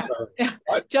 Yeah.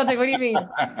 John's like, "What do you mean?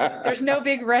 There's no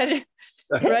big red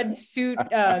suit,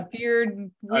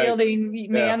 beard wielding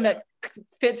man that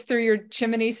fits through your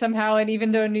chimney somehow." And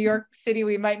even though in New York City,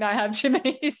 we might not have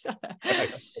chimneys,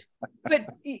 but,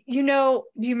 you know,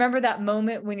 do you remember that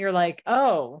moment when you're like,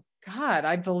 "Oh God,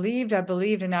 I believed,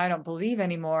 and now I don't believe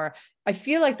anymore"? I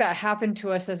feel like that happened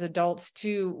to us as adults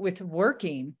too, with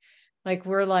working. Like,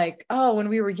 we're like, oh, when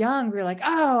we were young, we were like,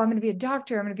 "Oh, I'm going to be a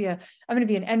doctor. I'm going to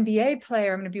be an NBA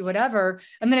player. I'm going to be whatever."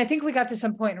 And then I think we got to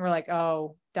some point and we're like,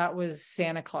 "Oh, that was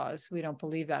Santa Claus. We don't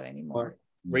believe that anymore."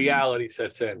 Reality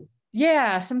sets in.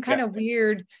 Yeah. Some kind of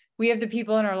weird, we have the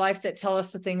people in our life that tell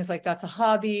us the things like that's a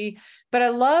hobby. But I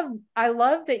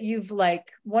love that you've,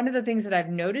 like, one of the things that I've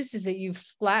noticed is that you've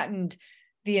flattened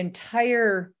the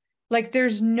entire, like,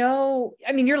 there's no,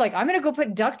 I mean, you're like, "I'm going to go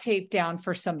put duct tape down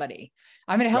for somebody.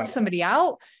 I'm going to help somebody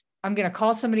out. I'm going to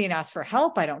call somebody and ask for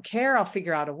help. I don't care. I'll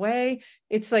figure out a way."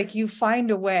 It's like you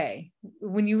find a way.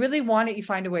 When you really want it, you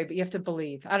find a way, but you have to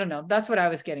believe. I don't know. That's what I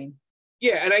was getting.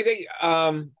 Yeah. And I think,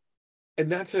 and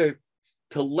that's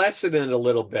to lessen it a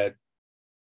little bit,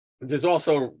 there's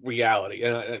also reality.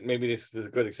 And maybe this is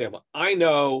a good example. I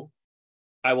know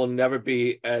I will never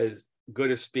be as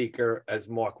good a speaker as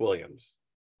Mark Williams.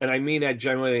 And I mean that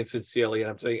genuinely and sincerely. And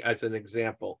I'm saying as an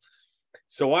example.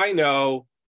 So I know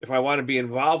if I want to be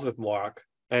involved with Mark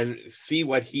and see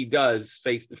what he does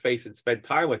face to face and spend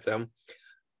time with him,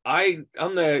 I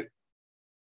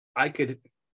could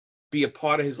be a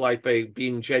part of his life by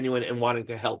being genuine and wanting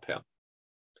to help him.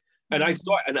 And I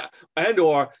saw,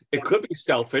 or it could be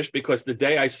selfish, because the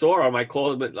day I saw him, I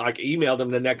called him, like emailed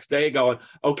him the next day going,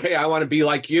 "Okay, I want to be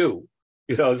like you."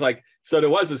 You know, it's like, so there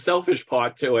was a selfish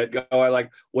part to it. Going like,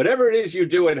 whatever it is you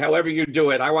do and however you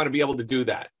do it, I want to be able to do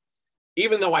that.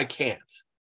 Even though I can't,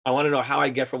 I want to know how I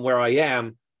get from where I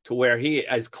am to where he,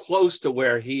 as close to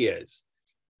where he is.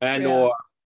 And, or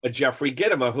a Jeffrey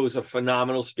Gittimer, who's a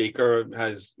phenomenal speaker,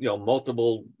 has, you know,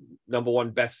 multiple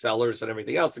 #1 bestsellers and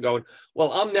everything else, and going,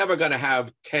 well, I'm never going to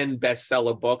have 10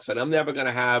 bestseller books, and I'm never going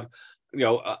to have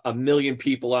a million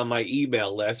people on my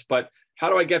email list, but how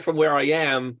do I get from where I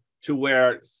am to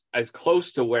where, as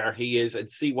close to where he is, and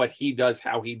see what he does,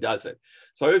 how he does it.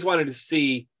 So I always wanted to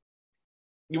see,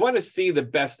 you want to see the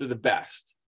best of the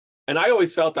best. And I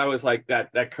always felt I was like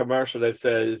that commercial that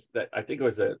says that, I think it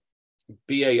was a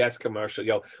BAS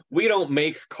commercial, we don't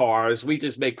make cars, we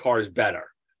just make cars better.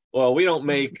 Well, we don't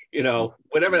make,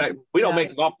 whatever that, we don't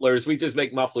make mufflers, we just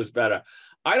make mufflers better.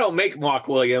 I don't make Mark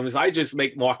Williams, I just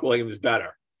make Mark Williams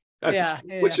better.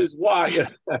 Which is why,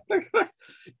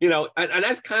 and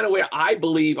that's kind of where I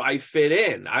believe I fit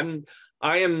in.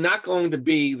 I am not going to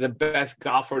be the best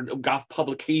golf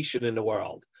publication in the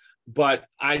world, but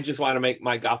I just want to make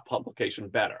my golf publication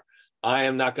better. I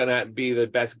am not going to be the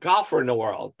best golfer in the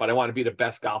world, but I want to be the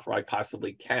best golfer I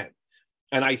possibly can.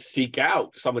 And I seek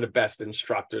out some of the best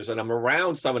instructors, and I'm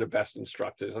around some of the best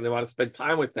instructors, and I want to spend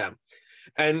time with them.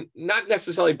 And not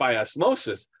necessarily by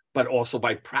osmosis, but also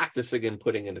by practicing and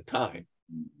putting in the time.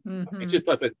 It just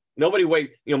doesn't, nobody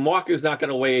Mark is not going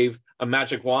to wave a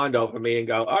magic wand over me and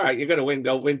go, all right, you're going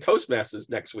to win Toastmasters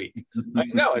next week.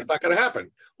 No, it's not going to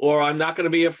happen. Or I'm not going to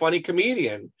be a funny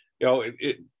comedian.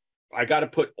 I got to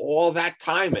put all that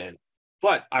time in.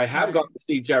 But I have gone to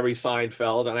see Jerry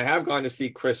Seinfeld, and I have gone to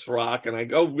see Chris Rock, and I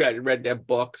read their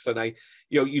books, and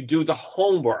you do the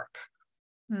homework.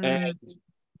 And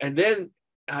then,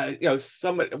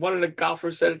 one of the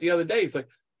golfers said it the other day. It's like,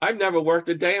 I've never worked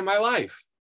a day in my life.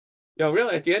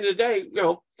 Really, at the end of the day,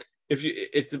 if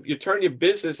you turn your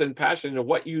business and passion into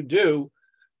what you do,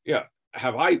 do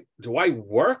I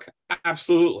work?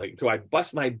 Absolutely. Do I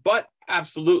bust my butt?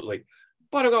 Absolutely.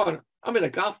 But I'm in the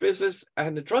golf business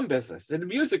and the drum business and the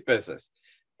music business.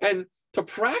 And to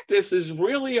practice is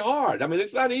really hard. I mean,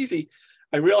 it's not easy.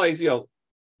 I realize,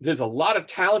 there's a lot of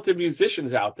talented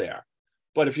musicians out there.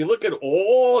 But if you look at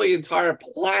all the entire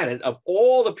planet of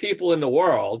all the people in the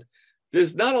world,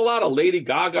 there's not a lot of Lady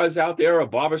Gagas out there, or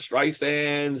Barbara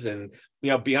Streisands, and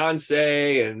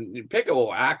Beyonce, and pick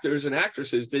actors and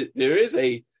actresses. There is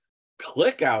a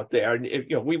clique out there, and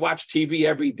we watch TV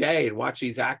every day and watch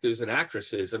these actors and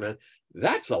actresses, and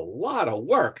that's a lot of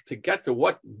work to get to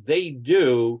what they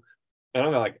do. And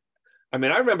I'm like, I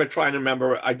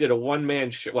remember I did a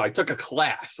one-man show. Well, I took a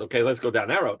class. Okay, let's go down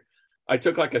that road. I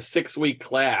took like a 6-week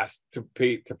class to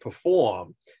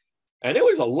perform. And it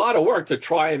was a lot of work to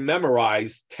try and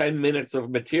memorize 10 minutes of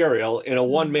material in a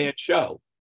one-man show.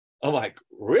 I'm like,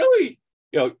 really?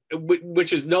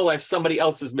 Which is no less somebody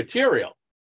else's material.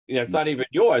 It's not even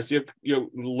yours. You're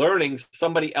learning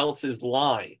somebody else's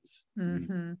lines.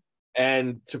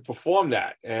 And to perform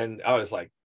that. And I was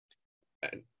like,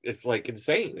 it's like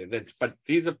insane. But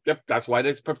that's why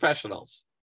there's professionals.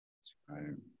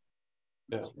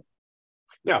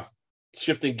 Now,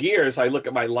 shifting gears, I look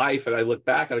at my life and I look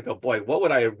back and I go, boy, what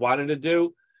would I have wanted to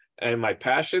do? And my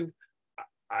passion,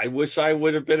 I wish I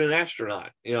would have been an astronaut,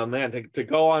 to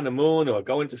go on the moon or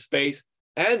go into space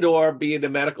or be in the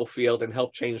medical field and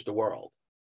help change the world.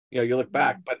 You look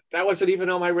back, but that wasn't even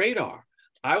on my radar.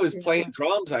 I was playing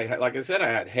drums. Like I said,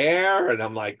 I had hair, and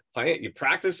I'm like, playing. You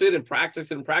practice it and practice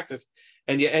and practice,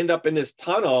 and you end up in this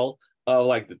tunnel of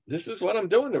like, this is what I'm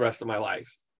doing the rest of my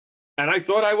life. And I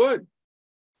thought I would.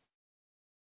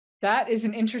 That is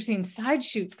an interesting side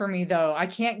shoot for me, though. I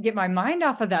can't get my mind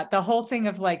off of that. The whole thing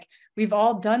of like, we've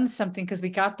all done something because we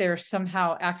got there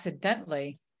somehow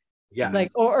accidentally. Yes.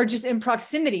 Like, or just in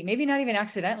proximity, maybe not even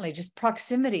accidentally, just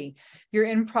proximity. You're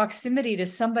in proximity to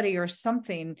somebody or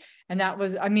something. And that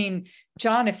was,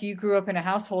 John, if you grew up in a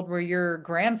household where your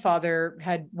grandfather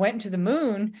went to the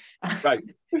moon, right.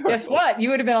 Guess what? You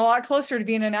would have been a lot closer to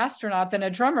being an astronaut than a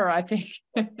drummer, I think.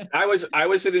 I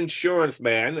was an insurance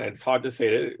man, and it's hard to say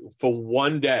it, for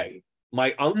one day.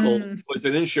 My uncle was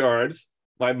in insurance.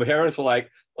 My parents were like,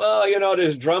 well,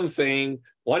 this drum thing,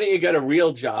 why don't you get a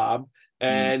real job?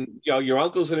 And, your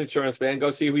uncle's an insurance man, go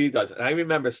see who he does. And I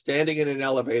remember standing in an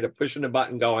elevator, pushing the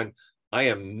button, going, I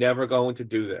am never going to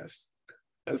do this.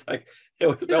 I was like,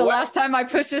 the last time I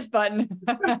pushed this button.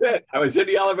 That's it. I was in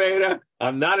the elevator.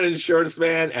 I'm not an insurance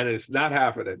man, and it's not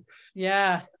happening.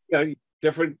 Yeah.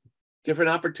 Different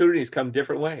opportunities come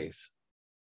different ways.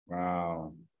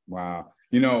 Wow. I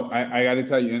got to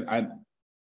tell you,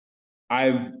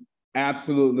 I've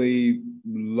absolutely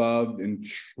loved and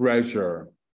treasure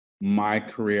my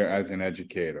career as an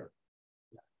educator.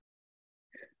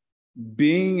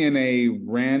 Being in a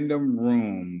random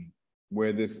room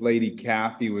where this lady,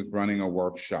 Kathy, was running a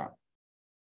workshop.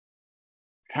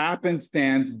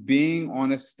 Happenstance being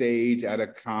on a stage at a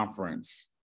conference,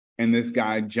 and this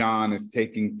guy, John, is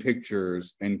taking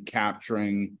pictures and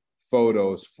capturing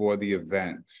photos for the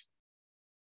event.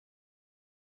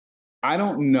 I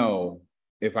don't know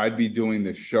if I'd be doing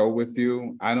the show with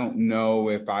you. I don't know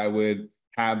if I would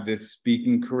have this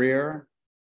speaking career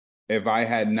if I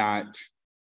had not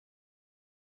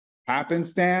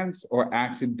happenstance or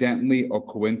accidentally or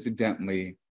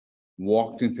coincidentally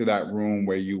walked into that room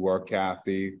where you were,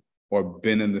 Kathy, or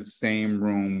been in the same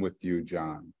room with you,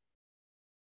 John.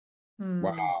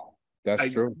 Wow,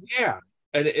 that's true. Yeah.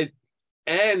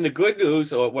 And the good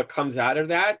news, or what comes out of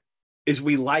that, is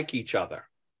we like each other.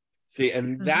 See,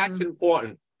 and that's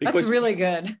important, because that's really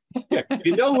good. Yeah,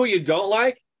 you know who you don't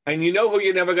like, and you know who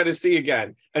you're never going to see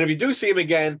again. And if you do see him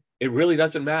again, it really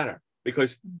doesn't matter,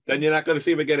 because then you're not going to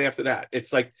see him again after that.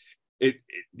 It's like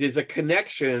there's a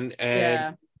connection,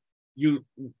 and you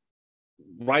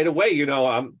right away,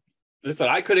 listen,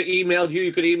 I could have emailed you,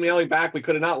 you could email me back. We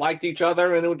could have not liked each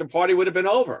other, and the party would have been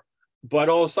over. But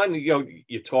all of a sudden,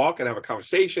 you talk and have a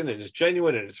conversation, and it's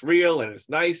genuine, and it's real, and it's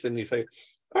nice, and you say,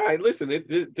 all right, listen,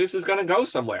 this is going to go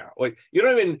somewhere. Like you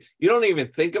don't even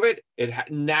think of it. It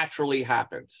naturally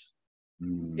happens.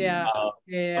 Yeah. I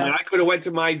mean, I could have went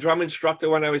to my drum instructor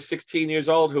when I was 16 years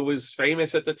old, who was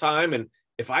famous at the time, and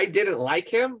if I didn't like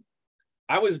him,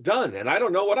 I was done, and I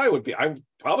don't know what I would be. I'd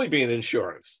probably be in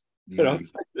insurance. There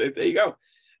you go.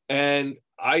 And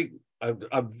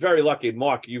I'm very lucky,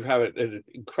 Mark. You've had an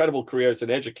incredible career as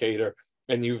an educator,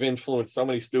 and you've influenced so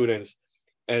many students.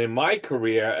 And in my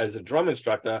career as a drum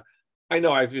instructor, I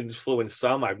know I've influenced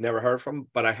some I've never heard from,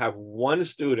 but I have one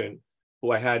student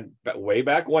who I had way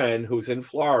back when, who's in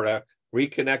Florida,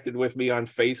 reconnected with me on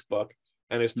Facebook,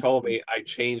 and has told me I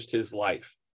changed his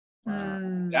life.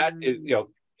 That is,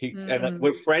 and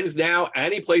we're friends now,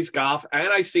 and he plays golf, and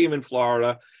I see him in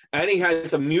Florida, and he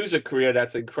has a music career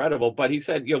that's incredible. But he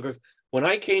said, because when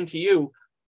I came to you,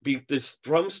 this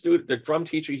the drum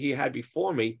teacher he had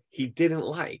before me, he didn't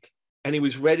like, and he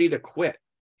was ready to quit.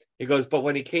 He goes, but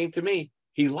when he came to me,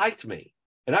 he liked me.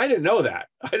 And I didn't know that.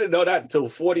 I didn't know that until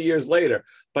 40 years later.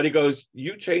 But he goes,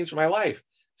 you changed my life.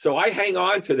 So I hang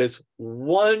on to this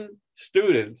one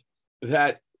student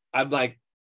that I'm like,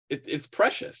 it's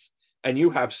precious. And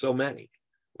you have so many,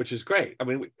 which is great. I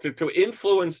mean, to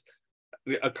influence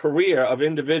a career of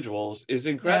individuals is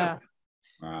incredible.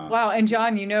 Yeah. Wow. And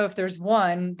John, if there's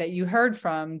one that you heard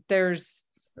from, there's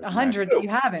 100 that you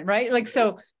haven't, right? Like,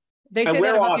 so they say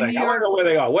that about the New York. I don't know where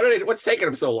they are. What's taking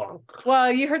them so long? Well,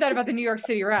 you heard that about the New York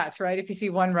City rats, right? If you see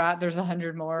one rat, there's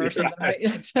 100 more or something.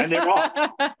 Right? And they're all,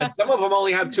 and some of them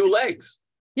only have 2 legs.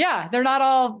 Yeah, they're not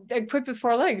all equipped with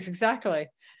 4 legs. Exactly.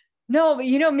 No, but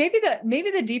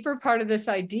maybe the deeper part of this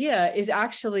idea is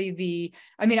actually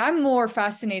I'm more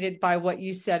fascinated by what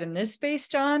you said in this space,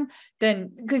 John,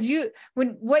 than because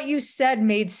when what you said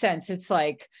made sense. It's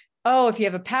like, oh, if you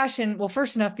have a passion, well,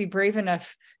 first enough, be brave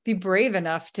enough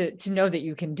to know that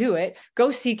you can do it.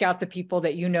 Go seek out the people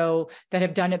that that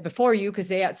have done it before you, because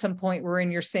they at some point were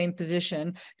in your same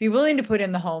position. Be willing to put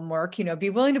in the homework, be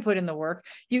willing to put in the work.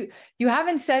 You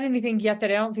haven't said anything yet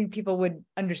that I don't think people would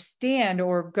understand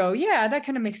or go, yeah, that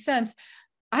kind of makes sense.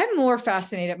 I'm more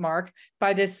fascinated, Mark,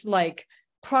 by this like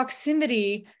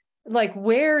proximity, like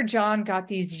where John got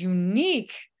these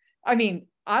unique, I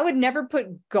would never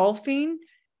put golfing,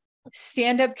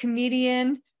 stand-up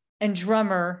comedian, and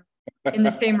drummer in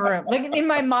the same room. Like in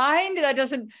my mind,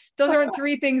 those aren't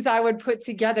 3 things I would put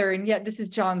together. And yet this is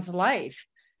John's life.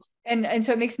 And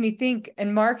so it makes me think,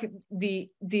 and Mark, the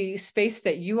space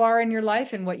that you are in your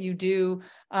life and what you do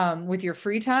with your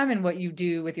free time and what you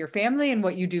do with your family and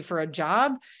what you do for a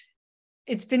job,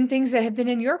 it's been things that have been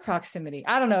in your proximity.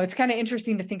 I don't know. It's kind of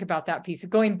interesting to think about that piece of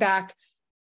going back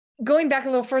a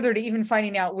little further to even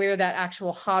finding out where that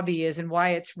actual hobby is and why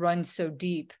it's run so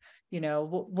deep.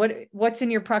 What's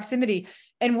in your proximity?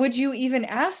 And would you even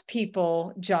ask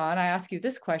people, John, I ask you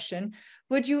this question,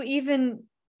 would you even,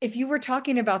 if you were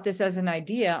talking about this as an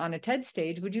idea on a TED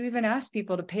stage, would you even ask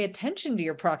people to pay attention to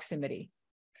your proximity?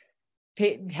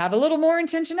 Have a little more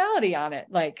intentionality on it,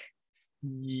 like.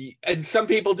 And some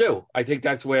people do. I think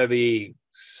that's where the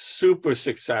super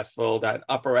successful, that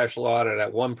upper echelon, or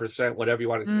that 1%, whatever you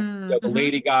want to, the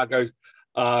Lady Gagas,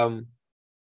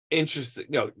 interesting,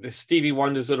 the Stevie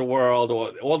Wonders of the world,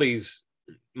 or all these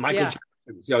Michael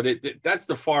Jacksons, that's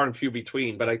the far and few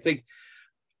between. But I think,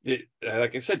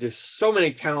 like I said, there's so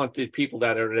many talented people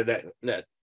that are at that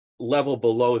level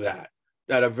below that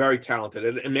are very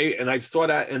talented, and I saw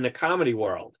that in the comedy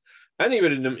world, and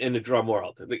even in the drum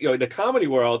world. In the comedy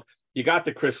world, you got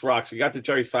the Chris Rocks, you got the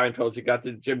Jerry Seinfelds, you got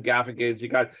the Jim Gaffigans, you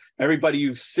got everybody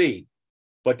you see,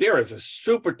 but there is a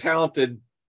super talented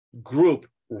group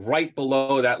right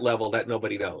below that level that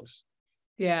nobody knows.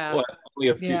 Yeah. Well, only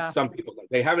a few, some people,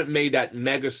 they haven't made that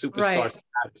mega superstar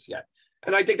status yet.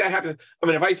 And I think that happens.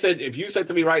 If you said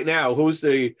to me right now, who's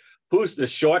the who's the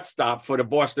shortstop for the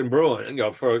Boston Bruins? You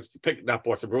know, for pick not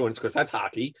Boston Bruins because that's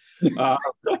hockey. That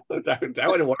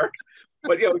wouldn't work.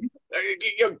 But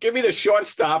give me the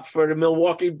shortstop for the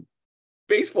Milwaukee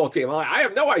baseball team. I'm like, I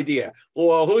have no idea.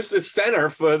 Well, who's the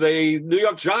center for the New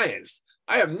York Giants?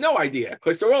 I have no idea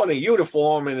because they're all in a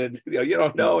uniform and you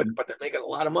don't know it, but they're making a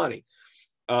lot of money.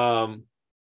 I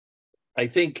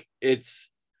think there's,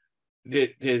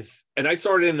 and I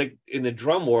started in the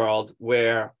drum world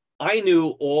where I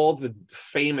knew all the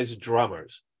famous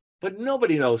drummers, but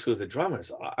nobody knows who the drummers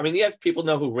are. I mean, yes, people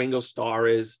know who Ringo Starr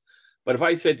is, but if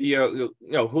I said to you,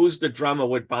 who's the drummer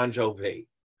with Bon Jovi,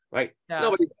 right? Yeah.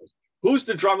 Nobody knows. Who's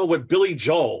the drummer with Billy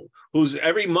Joel, who's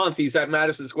every month he's at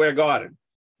Madison Square Garden?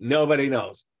 Nobody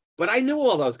knows. But I knew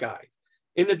all those guys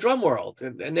in the drum world,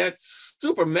 and that's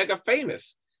super mega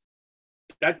famous.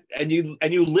 And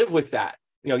you live with that.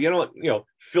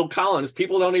 Phil Collins,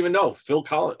 people don't even know. Phil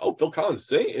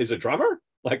Collins is a drummer?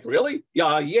 Like, really?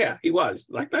 Yeah, he was.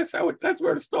 Like, that's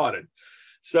where it started.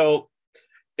 So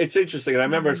it's interesting. And I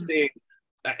remember seeing,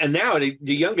 and now the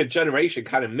younger generation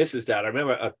kind of misses that. I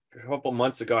remember a couple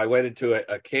months ago, I went into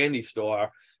a candy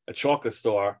store, a chocolate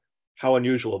store. How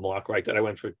unusual, Mark, right? That I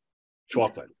went for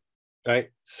chocolate, right?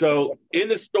 So in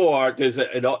the store, there's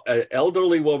an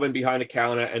elderly woman behind the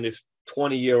counter and this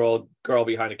 20-year-old girl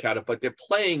behind the counter, but they're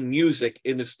playing music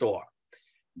in the store.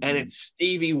 And it's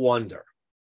Stevie Wonder.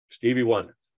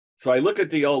 So I look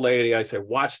at the old lady, I say,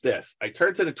 watch this. I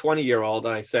turn to the 20-year-old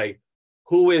and I say,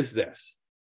 who is this?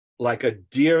 Like a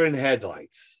deer in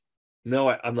headlights. No,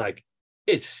 I'm like,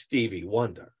 it's Stevie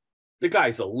Wonder. The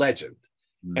guy's a legend.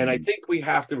 And I think we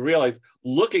have to realize,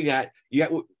 looking at,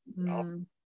 I'll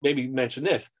maybe mention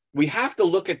this, we have to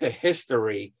look at the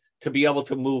history to be able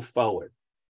to move forward.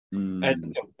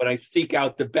 And when I seek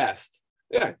out the best,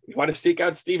 you want to seek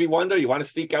out Stevie Wonder, you want to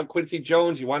seek out Quincy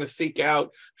Jones, you want to seek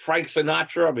out Frank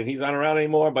Sinatra. I mean, he's not around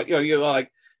anymore, but you're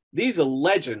like, these are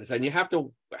legends, and you have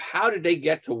to, how did they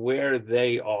get to where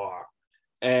they are?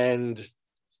 And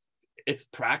it's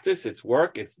practice, it's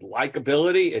work, it's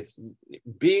likability, it's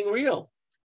being real.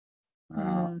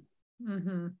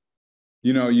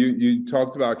 You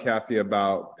talked about, Kathy,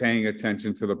 about paying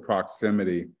attention to the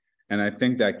proximity. And I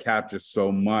think that captures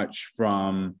so much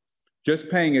from just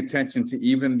paying attention to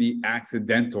even the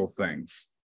accidental things,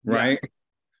 right? Yeah.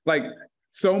 Like,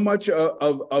 so much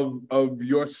of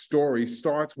your story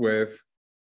starts with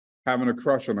having a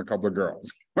crush on a couple of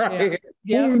girls, right?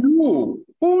 Yeah. Who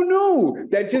knew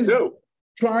that just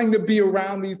trying to be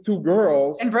around these two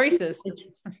girls. And braces.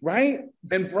 Right?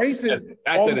 And braces.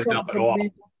 That didn't help at all.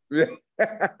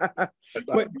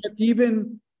 But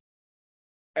even,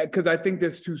 because I think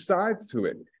there's two sides to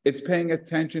it. It's paying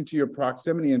attention to your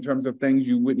proximity in terms of things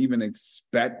you wouldn't even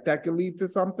expect that could lead to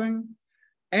something.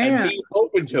 And being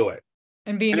open to it.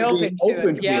 And being open to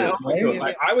it. Yeah.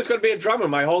 Right? I was going to be a drummer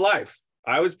my whole life.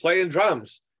 I was playing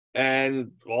drums.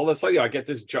 And all of a sudden, I get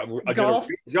this job. I get a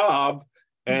job.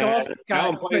 And now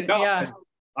I'm playing golf. Yeah.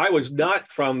 I was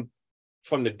not from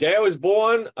the day I was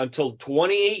born until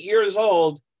 28 years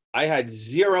old. I had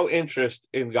zero interest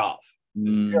in golf.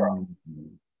 Zero.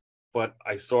 But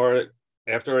I saw it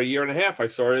after a year and a half. I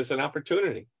saw it as an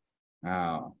opportunity.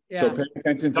 Wow. Yeah. So pay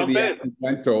attention to the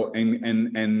accidental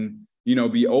and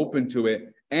be open to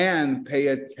it, and pay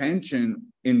attention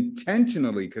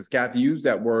intentionally, because Kathy used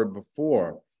that word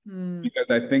before.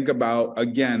 Because I think about,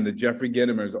 again, the Jeffrey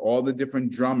Gittimers, all the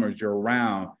different drummers you're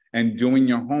around, and doing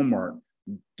your homework,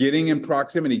 getting in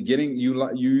proximity,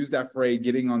 you use that phrase,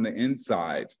 getting on the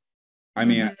inside. I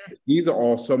mean, these are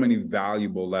all so many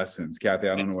valuable lessons. Kathy,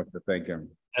 I don't know what you're thinking.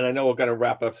 And I know we're going to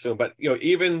wrap up soon, but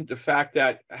even the fact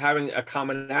that having a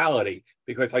commonality,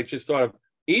 because I just thought of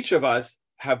each of us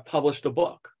have published a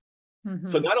book.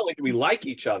 So not only do we like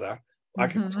each other, I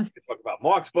can talk about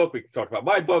Mark's book, we can talk about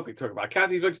my book, we can talk about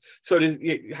Kathy's books. So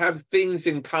it has things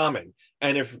in common.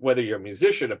 And whether you're a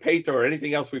musician, a painter, or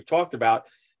anything else we've talked about,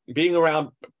 being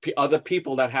around other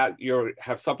people that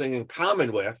have something in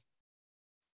common with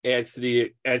adds to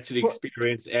the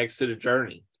experience, adds to the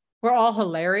journey. We're all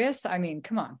hilarious. I mean,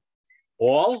 come on.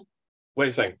 All? Wait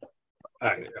a second.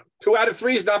 2 out of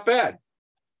 3 is not bad.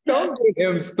 Don't get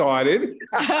him started.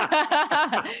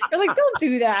 You're like, don't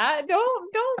do that.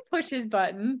 Don't push his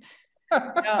button.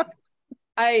 John,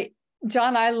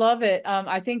 I love it.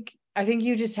 I think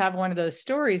you just have one of those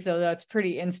stories, though, that's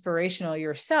pretty inspirational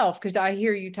yourself, because I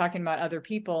hear you talking about other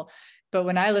people. But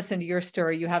when I listen to your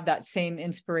story, you have that same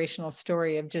inspirational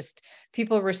story of just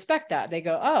people respect that. They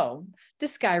go, oh,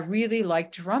 this guy really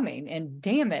liked drumming, and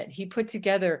damn it, he put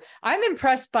together. I'm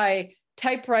impressed by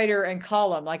typewriter and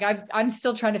column. Like I'm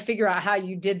still trying to figure out how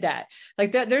you did that.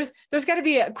 Like that, there's got to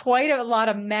be quite a lot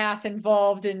of math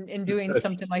involved in doing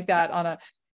something like that on a,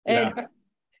 and, Yeah.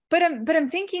 but I'm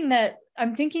thinking that,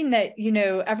 you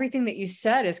know, everything that you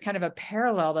said is kind of a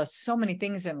parallel to so many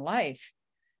things in life.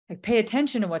 Like pay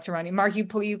attention to what's around you. Mark,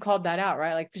 you called that out,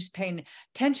 right? Like just paying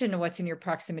attention to what's in your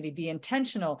proximity, be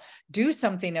intentional, do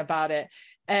something about it.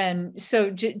 And so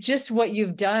just what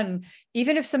you've done,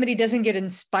 even if somebody doesn't get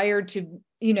inspired to,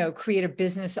 you know, create a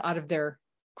business out of their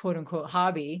quote unquote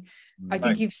hobby, I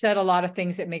think you've said a lot of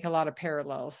things that make a lot of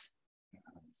parallels.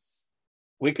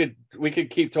 We could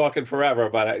keep talking forever,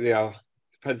 but you know,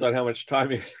 depends on how much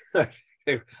time you.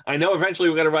 I know eventually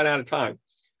we're going to run out of time,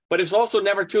 but it's also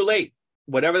never too late.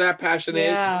 Whatever that passion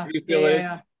is, you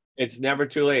feel it's never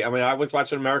too late. I mean, I was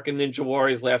watching American Ninja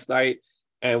Warriors last night,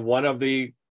 and one of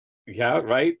the,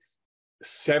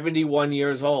 71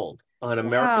 years old on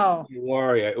American Ninja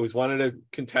Warrior. It was one of the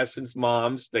contestants'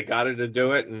 moms. They got her to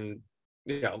do it, and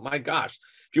you know, my gosh,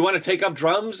 if you want to take up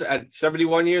drums at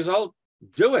 71 years old,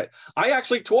 do it. I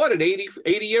actually taught an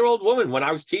 80-year-old woman when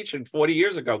I was teaching 40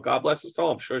 years ago. God bless her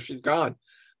soul. I'm sure she's gone.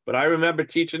 But I remember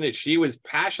teaching it. She was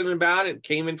passionate about it,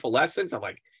 came in for lessons. I'm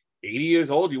like, 80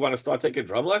 years old, you want to start taking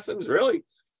drum lessons? Really?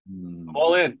 I'm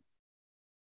all in.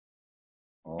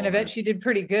 And I bet she did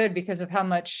pretty good because of how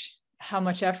much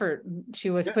effort she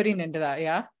was putting into that.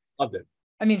 Yeah. Loved it.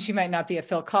 I mean, she might not be a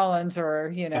Phil Collins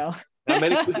or, you know. Not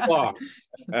many people are.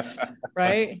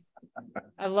 Right?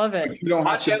 I love it. But you don't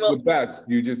have to be the best.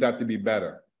 You just have to be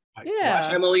better. Yeah.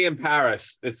 Watch Emily in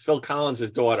Paris. It's Phil Collins'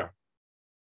 daughter.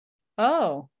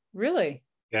 Oh, really?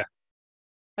 Yeah.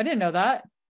 I didn't know that.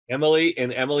 Emily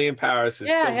in Paris is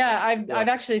I've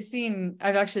actually seen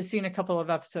a couple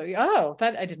of episodes. Oh,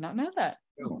 that I did not know that.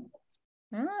 Learn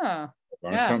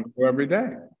something new every day.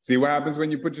 See what happens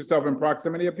when you put yourself in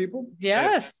proximity of people?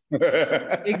 Yes.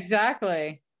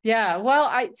 Exactly. Yeah.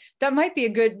 Well, this might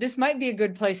be a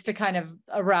good place to kind of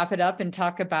wrap it up and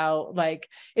talk about, like,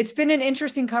 it's been an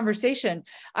interesting conversation.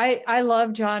 I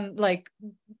love, John, like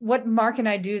what Mark and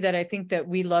I do that I think that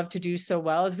we love to do so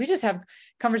well is we just have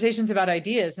conversations about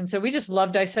ideas. And so we just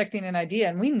love dissecting an idea,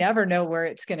 and we never know where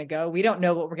it's going to go. We don't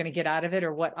know what we're going to get out of it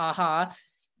or what,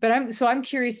 but I'm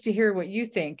curious to hear what you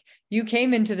think. You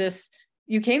came into this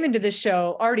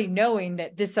show already knowing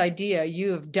that this idea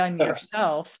you have done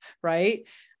yourself, right?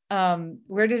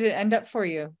 Where did it end up for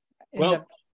you? Well,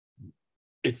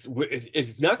 it's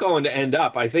not going to end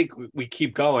up. I think we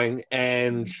keep going,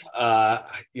 and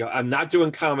you know, I'm not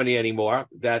doing comedy anymore.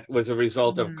 That was a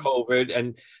result of COVID,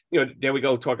 and you know, there we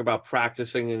go, talk about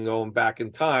practicing and going back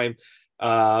in time.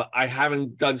 I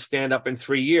haven't done stand-up in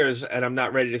 3 years, and I'm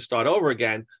not ready to start over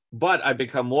again, but I've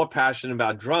become more passionate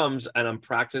about drums, and I'm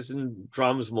practicing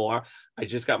drums more. I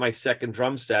just got my second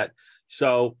drum set.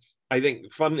 So I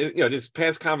think from, you know, this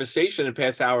past conversation and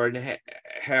past hour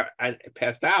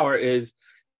is,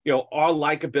 you know, our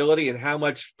likability and how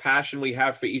much passion we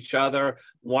have for each other,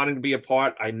 wanting to be a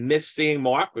part. I miss seeing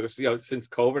Mark because, you know, since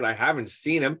COVID, I haven't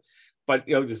seen him, but,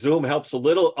 you know, Zoom helps a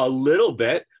little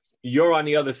bit. You're on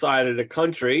the other side of the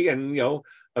country, and, you know,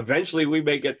 eventually we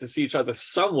may get to see each other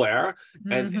somewhere.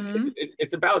 And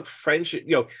it's about friendship.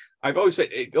 You know, I've always said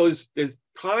there's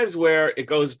times where it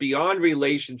goes beyond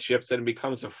relationships and it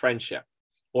becomes a friendship,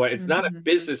 or it's not a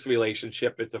business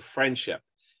relationship, it's a friendship.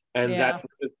 And that's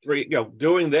what the three, you know,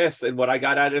 doing this and what I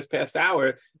got out of this past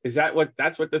hour is that's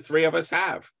what the three of us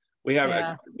have. We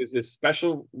have this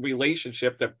special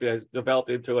relationship that has developed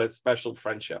into a special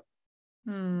friendship.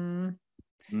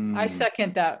 I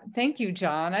second that. Thank you,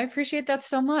 John. I appreciate that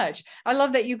so much. I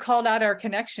love that you called out our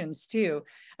connections too.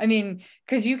 I mean,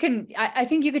 because I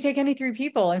think you could take any three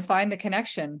people and find the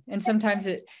connection. And sometimes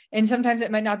it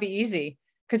might not be easy.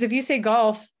 Because if you say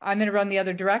golf, I'm going to run the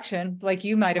other direction, like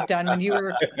you might have done when you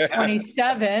were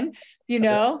 27, you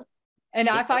know. And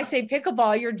if I say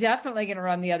pickleball, you're definitely going to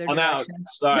run the other direction. Out.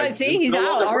 Sorry. Yeah, see, he's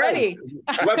out already.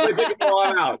 Pickleball,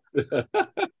 I'm out.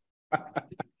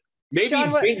 Maybe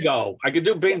John, bingo. I could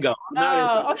do bingo.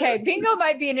 Oh, okay. Bingo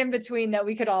might be an in-between that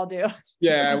we could all do.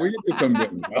 Yeah, we could do some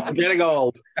bingo. I'm getting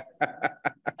old.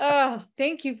 Oh,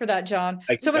 thank you for that, John.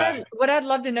 So what I'd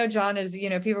love to know, John, is, you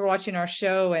know, people are watching our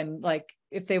show and, like,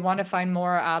 if they want to find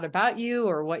more out about you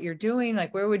or what you're doing,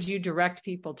 like, where would you direct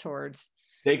people towards?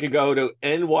 They could go to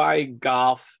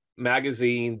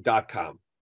nygolfmagazine.com.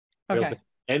 Okay.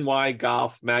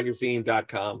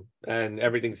 nygolfmagazine.com, and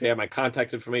everything's there. My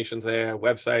contact information's there,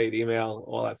 website, email,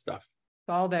 all that stuff. It's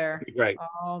all there. Great.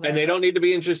 All there. And they don't need to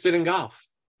be interested in golf.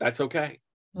 That's okay.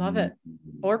 Love it.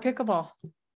 Or pickleball.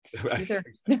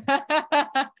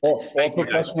 Or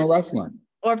professional wrestling.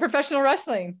 or professional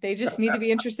wrestling. They just need to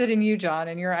be interested in you, John,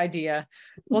 and your idea.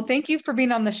 Well, thank you for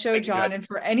being on the show, John. And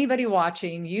for anybody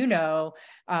watching,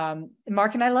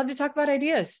 Mark and I love to talk about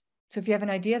ideas. So if you have an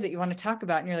idea that you want to talk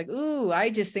about and you're like, ooh, I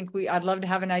just think I'd love to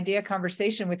have an idea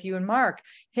conversation with you and Mark,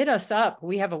 hit us up.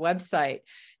 We have a website.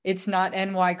 It's not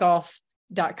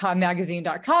nygolf.com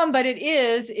magazine.com, but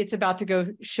it's about to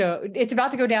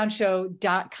go down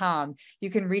show.com. You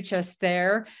can reach us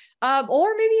there.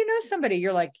 Or maybe you know somebody,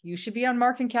 you're like, you should be on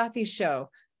Mark and Kathy's show.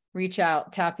 Reach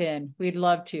out, tap in. We'd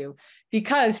love to,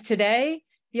 because today,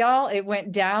 y'all, it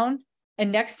went down.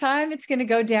 And next time it's going to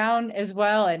go down as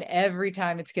well. And every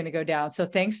time it's going to go down. So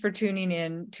thanks for tuning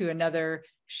in to another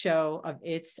show of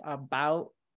It's About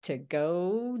to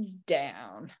Go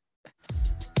Down.